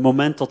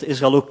moment dat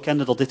Israël ook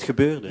kende dat dit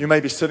gebeurde. You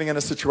may be sitting in a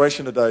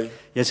situation today,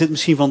 Jij zit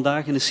misschien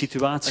vandaag in een and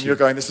situatie you're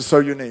going, this is so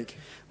unique,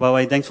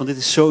 waar je denkt van dit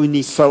is zo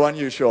uniek, so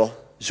unusual.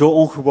 zo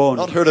ongewoon.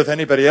 Not heard of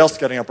anybody else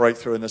getting a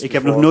breakthrough in this Ik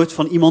heb nog before. nooit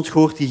van iemand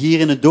gehoord die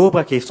hierin een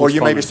doorbraak heeft Or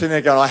you may be ontvangen.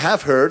 sitting there going, I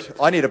have heard,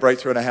 I need a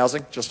breakthrough in a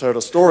housing. Just heard a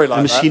story En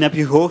like misschien that. heb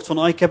je gehoord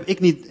van, ik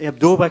heb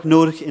doorbraak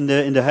nodig in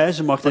de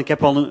huizenmarkt en ik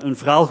heb al een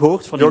verhaal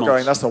gehoord van You're going,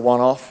 iemand. that's a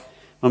one-off.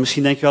 Maar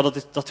misschien denk je, ja,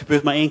 dat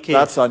gebeurt maar 1 keer.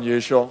 That's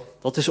unusual.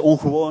 Dat is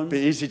ongewoon. It'd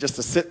be easy just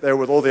to sit there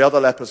with all the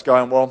other lepers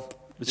going, well,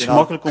 Het is you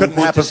know, gemakkelijk om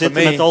couldn't gewoon te happen for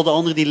zitten met me. al de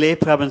anderen die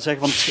lepra hebben en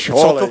zeggen van, het zal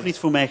Surely. toch niet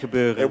voor mij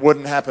gebeuren. It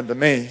wouldn't happen to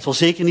me. Het zal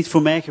zeker niet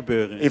voor mij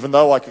gebeuren. Even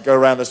though I could go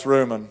around this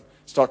room and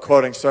start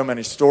quoting so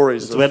many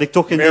stories Terwijl ik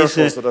toch of in miracles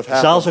deze that have zaal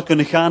happened. zou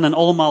kunnen gaan en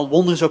allemaal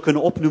wonderen zou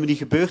kunnen opnoemen die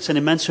gebeurd zijn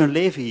in mensen hun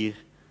leven hier.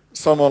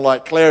 Someone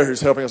like Claire,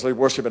 who's helping us lead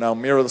worship in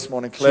Almere this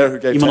morning. Claire, who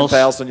gave Iemand als-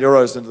 10,000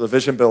 euros into the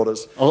Vision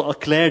Builders Al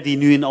Claire die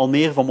nu in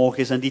Almere vanmorgen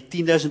is en die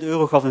 10.000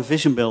 euro gaf in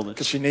Vision Builders.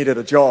 because she needed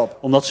a job.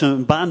 Omdat ze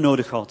een baan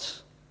nodig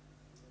had.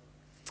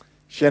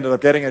 She ended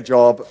up getting a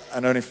job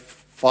and only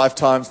 5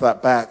 times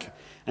that back.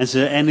 En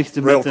ze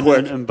eindigde Real met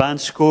quick. een baan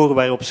scoren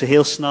waarop ze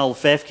heel snel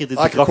 5 keer dit I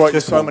could bedrag quote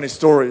you so terugkwam. many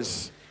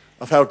stories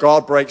of how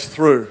God breaks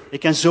through Ik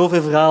ken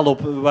zoveel verhalen op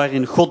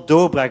waarin God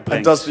doorbraak and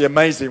brengt. does the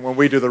amazing when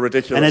we do the En hij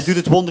ridiculous. doet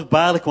het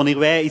wonderbaarlijk wanneer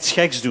wij iets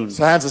geks doen.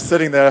 So Hans is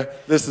sitting there,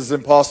 this is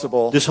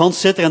impossible. Dus Hans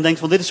zit er en denkt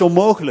van dit is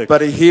onmogelijk. But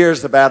he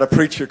hears about a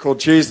preacher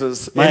called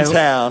Jesus Maar in hij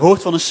town.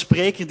 hoort van een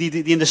spreker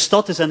die in de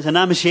stad is en zijn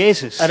naam is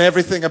Jezus. And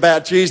everything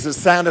about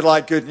Jesus sounded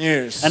like good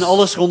news. En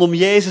alles rondom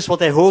Jezus wat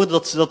hij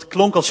hoorde, dat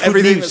klonk als goed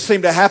Everything that nieuws.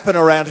 seemed to happen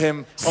around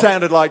him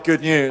sounded like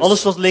good news.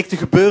 Alles wat leek te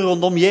gebeuren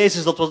rondom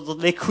Jezus, dat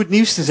leek goed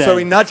nieuws te So he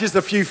zijn. nudges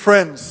a few friends.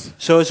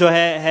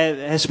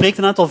 Hij spreekt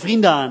een aantal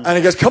vrienden aan. And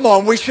he goes, come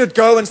on, we should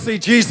go and see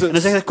Jesus. En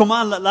dan zegt hij, kom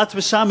aan, laten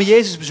we samen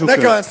Jezus And bezoeken.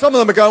 they're going, some of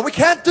them are going,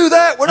 we can't do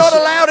that. We're not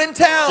allowed in En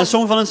town.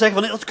 sommigen van hen zeggen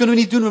van, nee, dat kunnen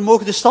we niet doen, we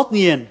mogen de stad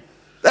niet in.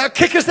 They'll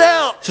kick us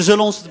out. Ze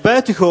zullen ons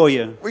buiten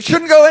gooien. We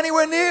shouldn't go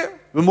anywhere near.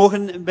 We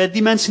mogen bij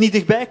die mensen niet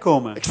dichtbij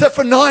komen. Except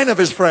for 9 of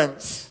his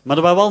friends. Maar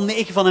er waren wel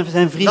 9 van zijn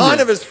 9 of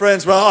vrienden. his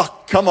friends were, oh,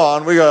 come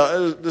on,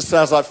 this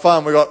sounds like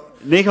fun.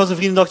 9 van zijn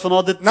vrienden dachten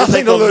van, dit Nothing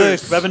lijkt wel to leuk.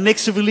 lose. We hebben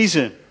niks te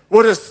verliezen.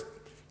 We'll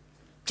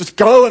just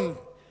go and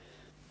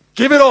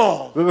give it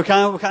all. We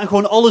gaan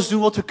gewoon alles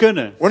doen wat we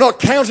kunnen. We're not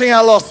counting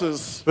our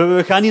losses.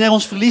 We gaan niet naar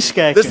ons verlies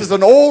kijken. This is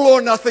an all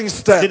or nothing Dit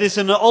step. is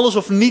een alles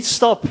of niets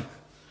stap.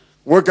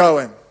 We're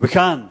going. We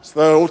gaan. So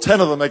all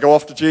 10 of them, they go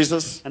off to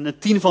Jesus. En de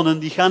 10 van hen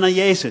die gaan naar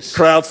Jezus.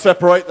 Crowd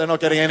separate. They're not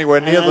getting anywhere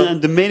near them. En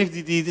de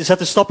menigte die zet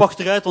een stap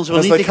achteruit, want ze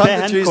willen As niet they dicht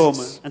bij come hen to komen.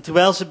 Jesus. En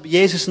terwijl ze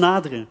Jezus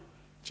naderen,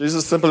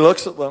 Jesus simply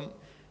looks at them.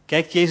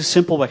 kijkt Jezus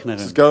simpelweg naar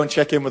Says, hen. go and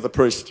check in with the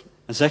priest.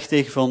 En zegt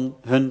tegen van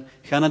hun,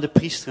 ga naar de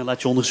priester en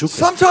laat je onderzoeken.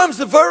 Sometimes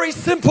the very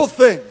simple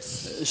things.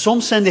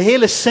 Soms zijn de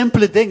hele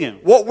simpele dingen.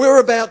 What we're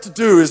about to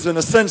do is in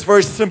a sense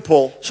very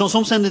simple.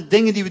 Soms zijn de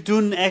dingen die we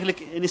doen eigenlijk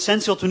in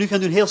essentie wat we nu gaan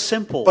doen heel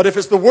simpel. But if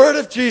it's the word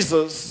of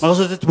Jesus, Maar als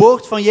het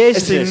woord van Jezus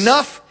it's is,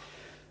 enough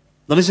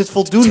dan is het to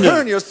voldoende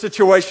turn your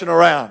situation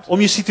around.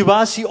 om je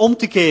situatie om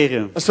te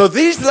keren. And so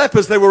these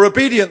lepers, they were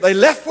obedient. They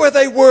left where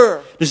they were.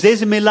 Dus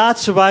deze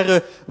melaatsen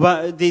waren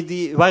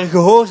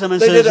gehoorzaam en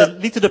They did a ze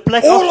lieten de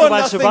plek all achter or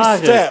waar ze nothing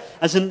waren. step.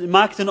 En ze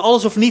maakten een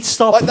alles of niets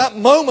stap. Like that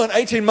moment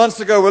 18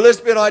 months ago where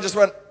Lisby and I just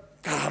went,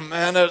 oh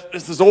man,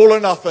 this is all or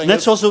nothing.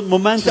 Net zoals het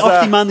moment This is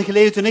 18 maanden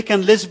geleden toen ik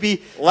en Lisby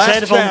last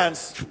zeiden van,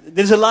 chance.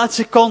 dit is de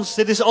laatste kans,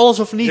 dit is alles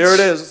of niets.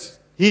 Here it is.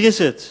 Hier is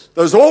het.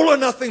 Those all or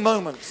nothing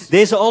moments,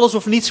 Deze alles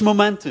of niets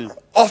momenten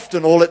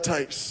often all it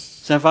takes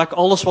zijn vaak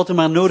alles wat er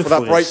maar nodig for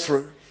that voor is.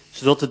 breakthrough.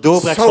 Zodat de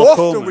doorbraak So zal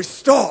often we komen.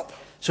 stop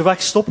Zo vaak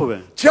stoppen we.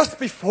 Just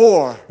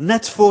before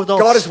Net voordat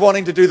God is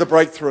wanting to do the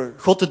breakthrough.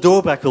 God de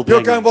doorbraak wil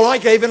You're brengen. going, well,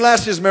 I gave in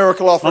last year's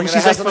miracle Maar offering and it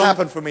misschien zegt hasn't van,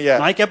 happened for me yet.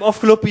 nou, ik heb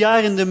afgelopen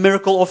jaar in de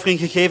miracle offering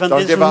gegeven en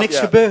Don't er is give nog up niks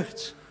yet.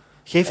 gebeurd.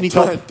 Geef niet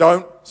op.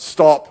 Don't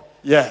stop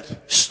yet.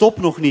 Stop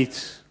nog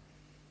niet.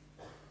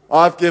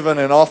 I've given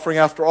in offering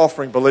after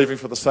offering, believing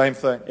for the same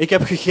thing. Ik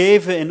heb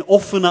gegeven in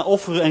offer na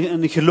offer en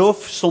in geloof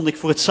stond ik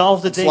voor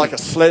hetzelfde It's ding. like a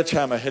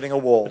sledgehammer hitting a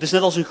wall. Het is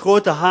net als een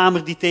grote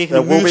hamer die tegen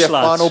There een will muur be a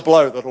slaat. final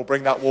blow that will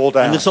bring that wall En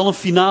down. er zal een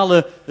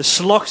finale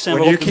slag zijn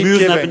When waarop you de keep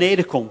muur naar giving,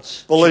 beneden komt. Als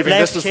je believing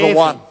blijft this is the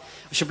geven, one.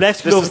 als je blijft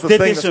This is geloven, the dit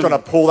thing is that's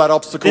going to hem. pull that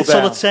obstacle Dit zal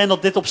down. het zijn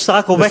dat dit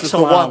obstakel This weg is the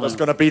zal one halen. that's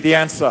going to be the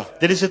answer.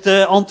 Dit is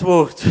het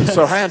antwoord.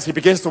 So Hans, he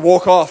begins to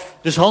walk off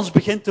Dus Hans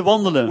begint te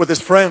wandelen with his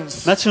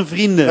friends. met zijn They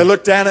vrienden.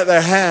 look down at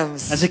their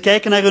hands En ze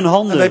kijken naar hun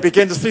and they handen.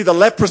 begin to see the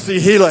leprosy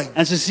healing.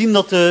 En ze zien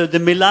dat de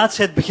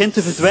melaatsheid begint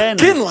te verdwijnen.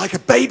 Skin like a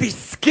baby's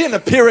skin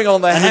appearing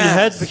on their En hun huid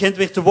hands. begint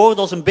weer te worden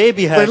als een They look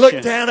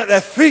babyhuidje. down at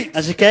their feet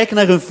En ze kijken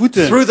naar hun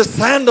voeten. through the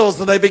sandals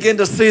and they begin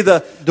to see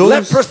the Door hun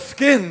leprous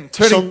skin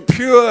turning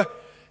pure,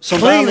 clean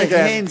Sandalen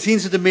again. heen zien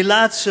ze de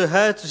melaatse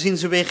huid, zien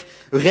ze weer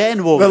rein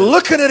They're worden.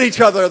 looking at each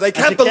other. They En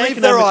ze can't believe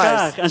kijken naar their elkaar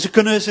eyes. en ze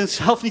kunnen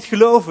zichzelf niet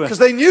geloven. Because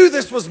they knew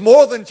this was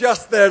more than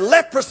just their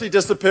leprosy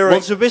disappearing.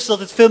 Want ze wisten dat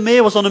het veel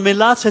meer was dan een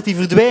melaatsheid die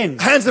verdween.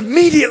 Hans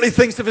immediately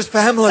thinks of his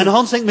family. En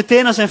Hans denkt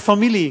meteen aan zijn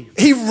familie.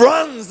 He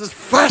runs as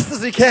fast as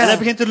he En hij can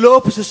begint te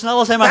lopen zo snel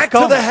als hij maar back to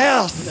kan. the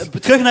house.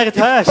 Terug naar het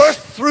huis.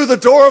 Bursts through the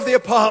door of the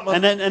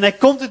apartment. En hij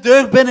komt de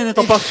deur binnen in het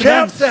He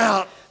appartement. shouts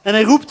out, En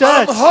hij roept I'm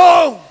uit.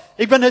 home.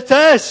 Ik ben er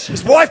thuis.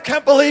 His wife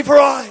can't believe her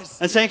eyes.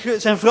 En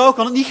zijn vrouw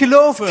kan het niet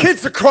geloven.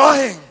 Kids are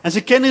crying En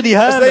zijn kinderen die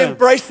as they huilen.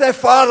 embrace their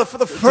father for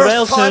the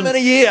Terwijl first time in a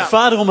ze year.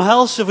 vader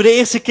omhelzen voor de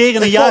eerste keer in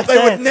een They jaar thought they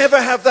would tijd.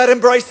 never have that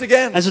embrace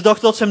again. En ze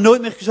dachten dat ze hem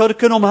nooit meer zouden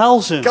kunnen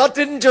omhelzen. God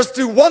didn't just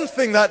do one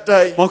thing that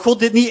day. Want God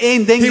deed niet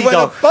één ding He die went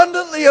dag.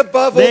 abundantly above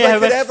all Nee, they hij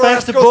could werd ever ver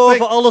ask te or boven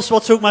think. alles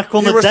wat ze ook maar He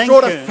konden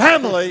restored a denken.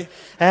 family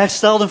Hij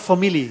herstelde een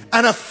familie.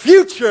 and a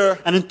future,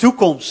 En een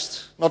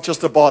toekomst. not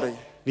just a body.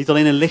 Niet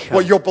alleen een lichaam.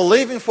 What you're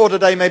believing for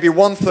today may be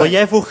one Wat thing.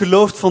 jij voor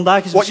gelooft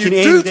vandaag is What you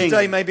misschien do één today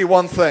ding. may be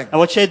one thing. En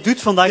wat jij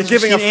doet vandaag is You're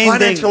giving misschien a één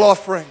financial ding.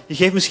 offering. Je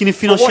geeft misschien een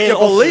But what financiële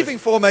you're offer. believing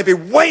for may be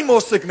way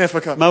more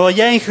significant. Maar wat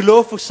jij in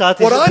geloof voor staat,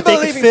 What I'm betekent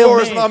believing veel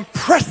for is meer. an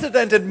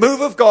unprecedented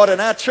move of God in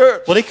our church.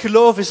 Wat ik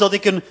geloof is dat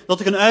ik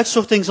een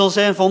uitstorting zal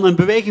zijn van een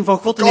beweging van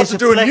God in God to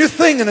deze do a new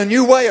plek. thing in a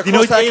new way Die across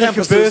nooit our eerder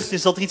campuses. gebeurd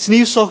is. Dat er iets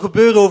nieuws zal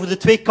gebeuren over de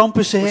 2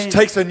 campussen Which heen.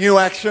 takes a new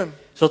action.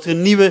 Zodat er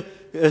een nieuwe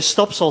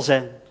stap zal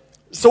zijn.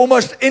 It's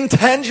almost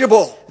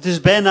intangible. Het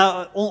is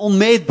bijna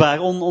onmeetbaar,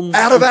 Out of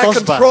our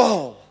ontastbaar.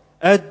 control.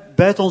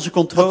 Buiten onze I'll do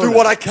controle.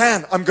 what I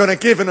can. I'm going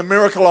to give in a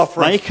miracle Maar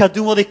offering. ik ga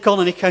doen wat ik kan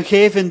en ik ga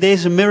geven in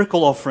deze miracle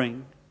offering.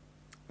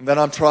 And then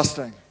I'm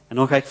trusting. En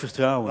dan ga ik And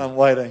vertrouwen I'm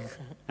waiting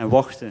en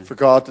wachten. for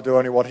God to do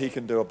only what He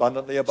can do,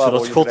 abundantly above all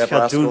Zodat you could God ever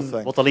gaat ask or doen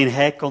think. wat alleen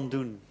Hij kan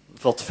doen.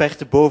 Wat ver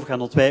te boven gaan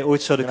wat wij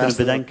ooit zouden And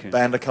kunnen ask the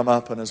bedenken. band to come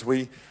up, and as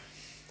we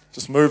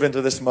just move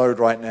into this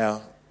mode right now,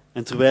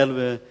 En terwijl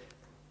we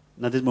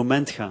naar dit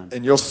moment gaan,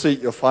 in your seat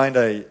you'll find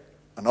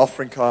an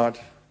offering card.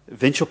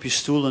 vind je op je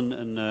stoel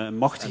een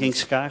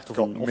machtigingskaart of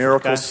Got een Miracle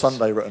offerkaart.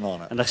 Sunday written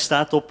on it. En daar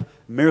staat op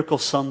Miracle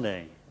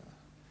Sunday.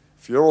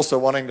 If you're also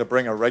wanting to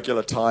bring a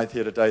regular tithe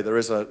here today, there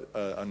is a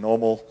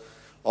normal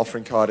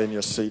offering card in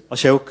your seat.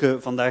 Als jij ook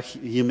vandaag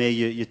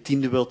hiermee je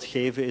tiende wilt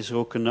geven, is er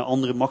ook een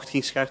andere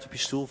machtigingskaart op je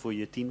stoel voor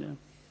je tiende.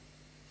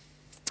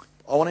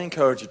 I want to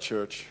encourage you,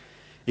 church.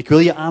 Ik wil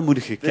je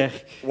aanmoedigen,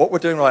 kerk. What we're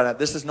doing right now,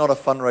 this is not a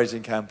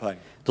fundraising campaign.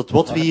 Dat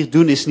wat we hier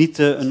doen is niet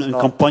een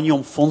campagne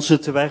om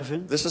fondsen te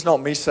werven. This is not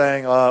me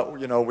saying,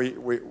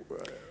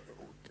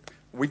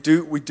 we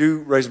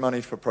do raise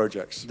money for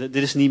projects. Dit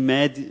is niet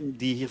mij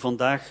die hier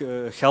vandaag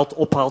geld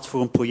ophaalt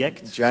voor een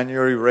project. In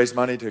January, we raised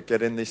money to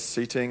get in this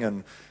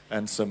seating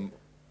and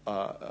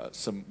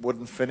some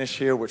wooden finish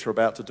here, which we're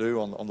about to do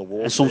on the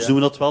walls. En soms here.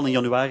 doen we dat wel. In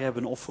januari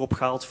hebben we een offer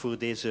opgehaald voor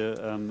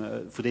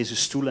deze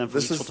stoelen en voor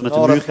This iets is wat we met de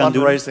not a muur gaan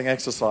doen. fundraising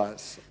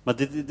exercise. Maar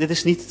dit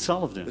is niet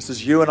hetzelfde. This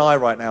is you and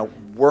I right now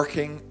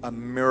working a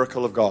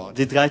miracle of God.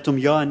 Dit draait om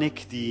jou en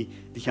ik die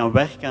gaan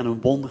werken aan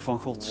een wonder van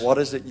God. What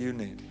is it you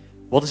need?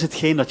 Wat is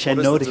hetgeen dat jij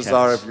What is the nodig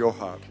desire hebt? of your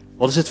heart?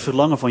 Wat is het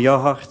verlangen van jouw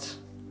hart?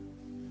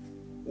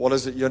 What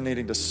is it you're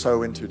needing to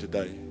sow into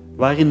today?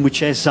 Waarin moet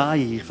jij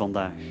zaaien hier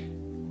vandaag?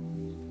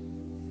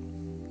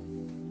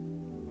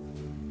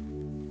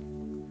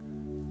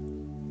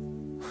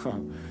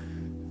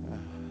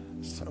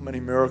 So many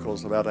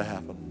miracles about to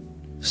happen.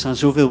 Er staan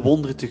zoveel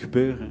wonderen te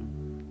gebeuren.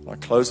 I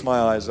closed my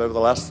eyes over the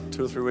last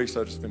 2 or 3 weeks.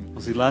 I've just been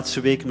Als die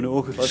laatste weken mijn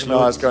ogen closing my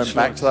eyes, going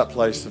back to gesloten that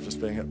place of just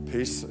being at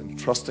peace and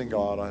trusting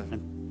God.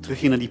 en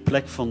terugging naar die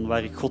plek van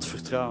waar ik God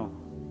vertrouw.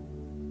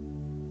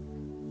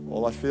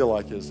 All I feel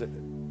like is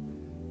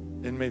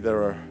in me there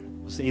are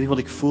Dat is het enige wat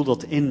ik voel,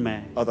 dat in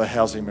mij, other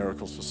housing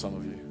miracles for some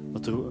of you.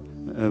 dat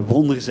er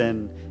wonderen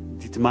zijn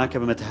die te maken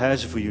hebben met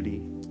huizen voor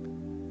jullie.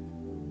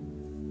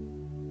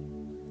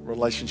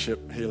 Relationship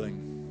healing.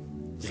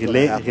 It's gonna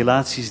happen.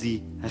 Relaties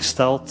die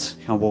hersteld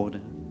gaan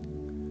worden.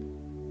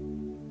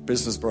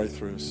 Business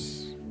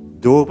breakthroughs.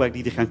 doorbraak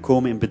die er gaan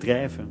komen in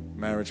bedrijven,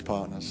 marriage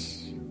partners.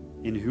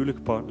 in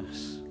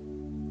huwelijkspartners.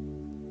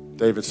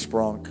 David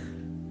Spronk.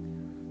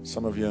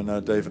 Some of you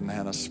know David and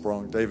Hannah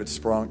Spronk. David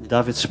Spronk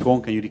David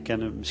Spronk, en jullie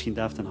kennen misschien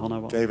David en Hannah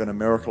wel. gave in a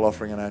miracle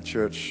offering in our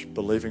church,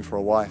 believing for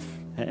a wife.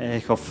 Hij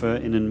gaf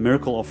in een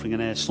miracle offering en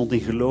hij stond in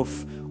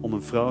geloof om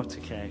een vrouw te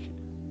krijgen.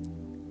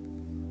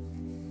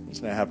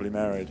 He's now happily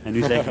married. En nu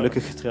is hij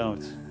gelukkig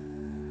getrouwd.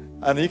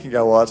 And you can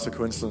go, well, it's a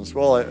coincidence.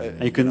 Well,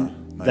 En je kunt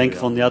denken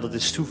van, ja, dat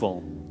is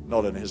toeval.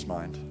 not in his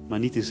mind. Maar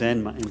niet in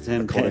zijn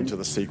According brein. to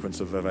the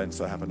sequence of events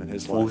that happened in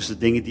his Volgens life.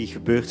 de dingen die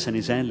gebeurd zijn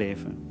in zijn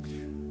leven.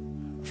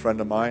 A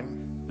friend of mine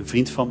Een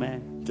vriend van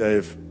mij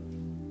gave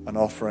an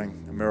offering,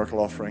 a miracle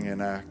offering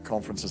in our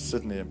conference in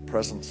Sydney in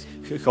Presence.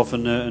 gaf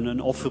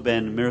een offer bij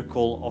een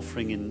miracle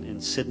offering in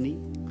Sydney.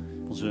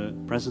 Onze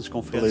presence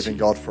conferentie.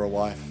 Believing God for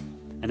a wife.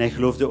 En hij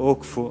geloofde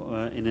ook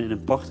in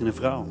een partner, in een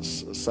vrouw. At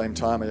the same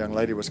time, a young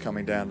lady was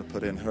coming down to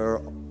put in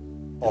her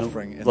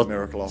offering in the Op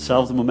miracle offering.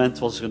 hetzelfde moment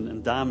was er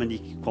een dame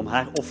die kwam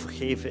haar offer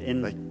geven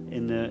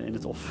in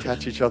het offer.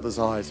 Catch each other's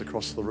eyes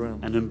across the room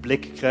En hun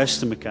blik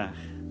kruisten elkaar.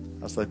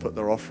 as they put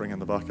their offering in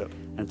the bucket.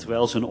 En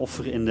terwijl ze een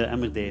offer in de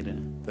emmer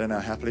deden. They're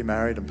now happily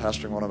married and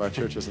pastoring one of our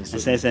churches in En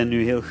Sydney. zij zijn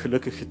nu heel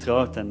gelukkig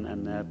getrouwd en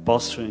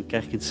pastoren een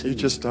kerk in You Sydney.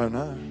 just don't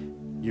know.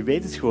 Je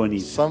weet het gewoon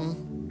niet. Some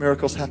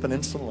miracles happen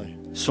instantly.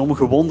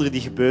 Sommige wonderen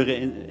die gebeuren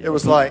in It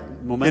was op een like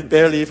moment. he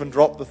barely even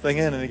dropped the thing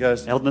in, and he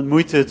goes, Hij had met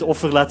moeite het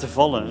offer laten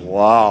vallen.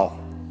 "Wow."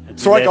 En toen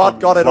So I zei hij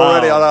got it van,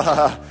 already.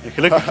 "Wauw."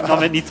 Gelukkig nam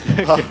hij het niet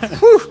terug.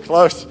 Whew,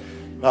 close.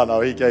 No,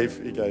 he gave.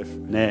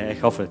 Nee, hij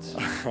gaf het.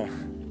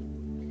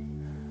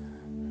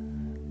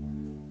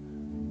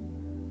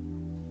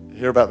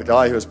 Hear about the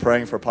guy who was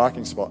praying for a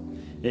parking spot.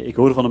 Ik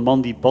hoorde van een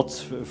man die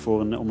bad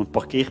om een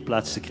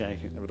parkeerplaats te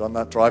krijgen. Ever done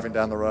that? Driving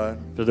down the road. Ik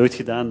heb dat ooit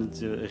gedaan.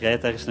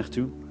 Rijdt ergens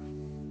naartoe.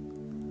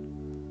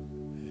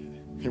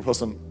 He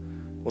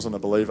wasn't a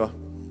believer.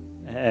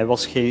 Hij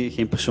was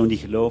geen persoon die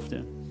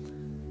geloofde.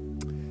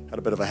 Had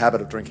a bit of a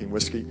habit of drinking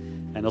whiskey.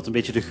 Hij had een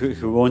beetje de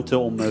gewoonte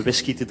om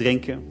whisky te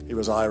drinken. He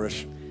was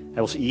Irish.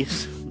 Hij was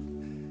Iers.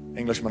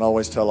 Englishmen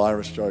always tell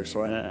Irish jokes,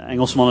 right?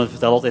 Engelsmannen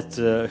vertellen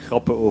altijd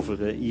grappen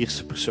over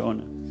Ierse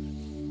personen.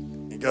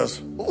 He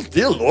goes, "Oh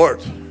dear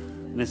Lord,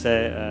 En hij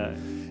zei,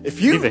 if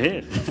you lieve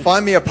Heer,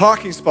 find me a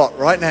parking spot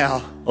right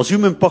now, als u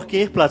me een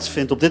parkeerplaats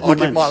vindt op dit I'll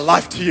give moment, my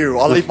life to you.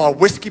 I'll leave my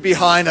whiskey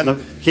behind, dan and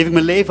geef ik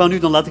mijn leven aan u,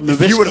 dan laat ik mijn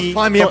If you were to whisky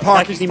find me a raak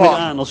parking ik niet meer spot.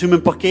 aan. Als u me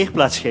een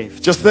parkeerplaats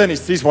geeft. just then he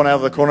sees one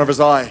out of the corner of his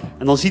eye.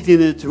 En dan ziet hij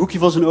in het hoekje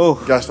van zijn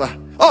oog. He goes,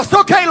 "Oh, it's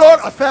okay,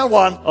 Lord. I found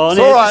one. Oh It's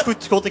nee, all het is right.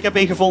 goed, God, ik heb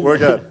één gevonden.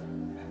 We're good."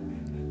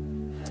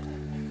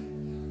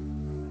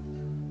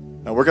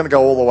 Now we're going to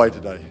go all the way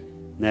today.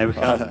 Nee, we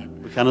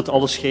gaan het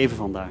alles geven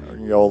vandaag. We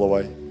can go all the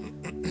way.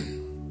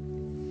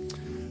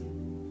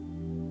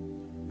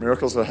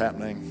 Miracles are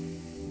happening.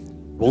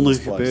 Wonderen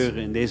This place.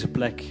 gebeuren in deze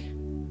plek.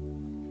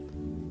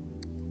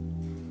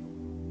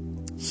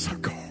 So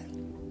cool.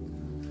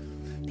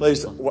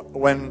 Please,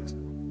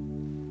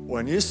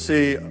 when you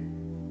see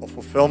a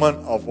fulfillment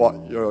of what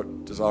you're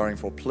desiring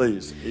for,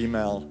 please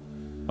email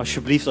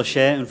Alsjeblieft, als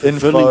jij een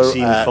vervulling ziet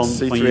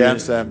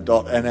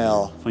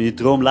info@c3amsterdam.nl. van je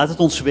droom, laat het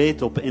ons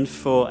weten op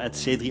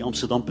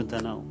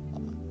info@c3amsterdam.nl.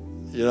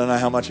 You don't know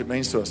how much it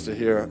means to us to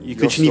hear Je your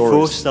kunt je niet stories.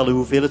 voorstellen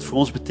hoeveel het voor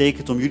ons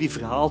betekent om jullie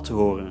verhaal te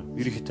horen,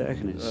 jullie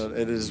getuigenis.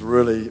 It is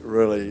really,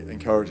 really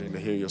encouraging to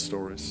hear your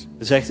stories.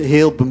 Het is echt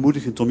heel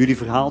bemoedigend om jullie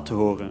verhaal te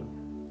horen.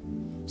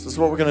 So this is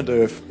what we're going to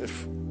do.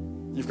 If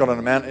you've got an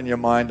amount in your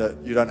mind that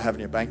you don't have in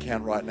your bank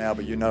account right now,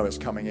 but you know it's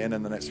coming in the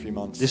next few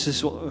months. Dit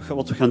is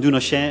wat we gaan doen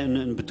als jij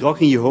een bedrag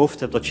in je hoofd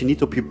hebt dat je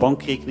niet op je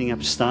bankrekening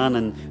hebt staan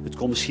en het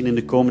komt misschien in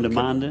de komende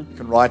maanden.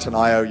 You can write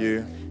an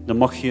IOU. Dan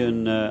mag je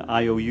een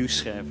IOU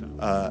schrijven.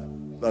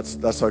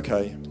 That's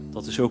okay.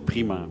 Dat is ook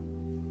prima.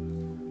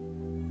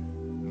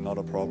 Not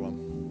a problem.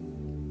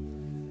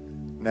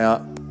 Now,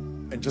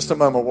 in just a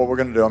moment, what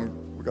we're going to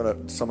do,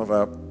 some of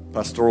our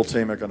pastoral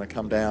team are going to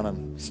come down and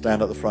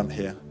stand at the front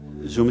here.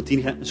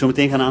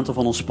 Zometeen gaan een aantal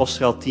van ons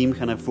pastoraal team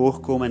gaan ervoor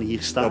komen en hier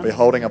They'll staan. be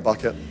holding a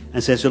bucket.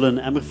 En zij zullen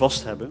een emmer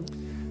vast hebben.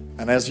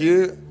 And as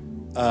you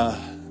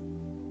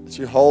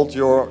hold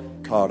your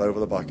card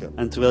over the bucket,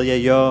 En terwijl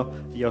jij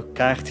jouw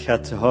kaart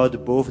gaat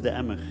houden boven de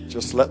emmer,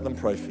 just let them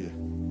pray for you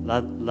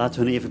laat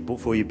hun even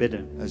voor je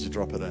bidden. as you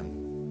drop it in.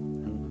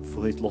 En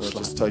voor je het It'll just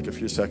loslaten. take a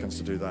few seconds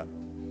to do that.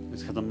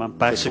 Het gaat dan maar een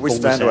paar So we seconden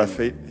stand to our zijn.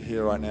 feet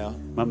here right now.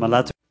 Maar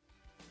laten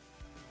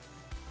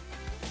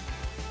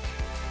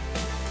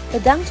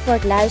Bedankt voor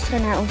het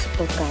luisteren naar onze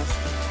podcast.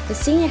 We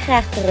zien je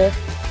graag terug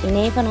in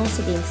een van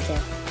onze diensten.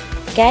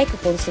 Kijk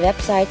op onze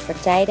website voor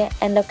tijden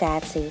en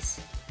locaties.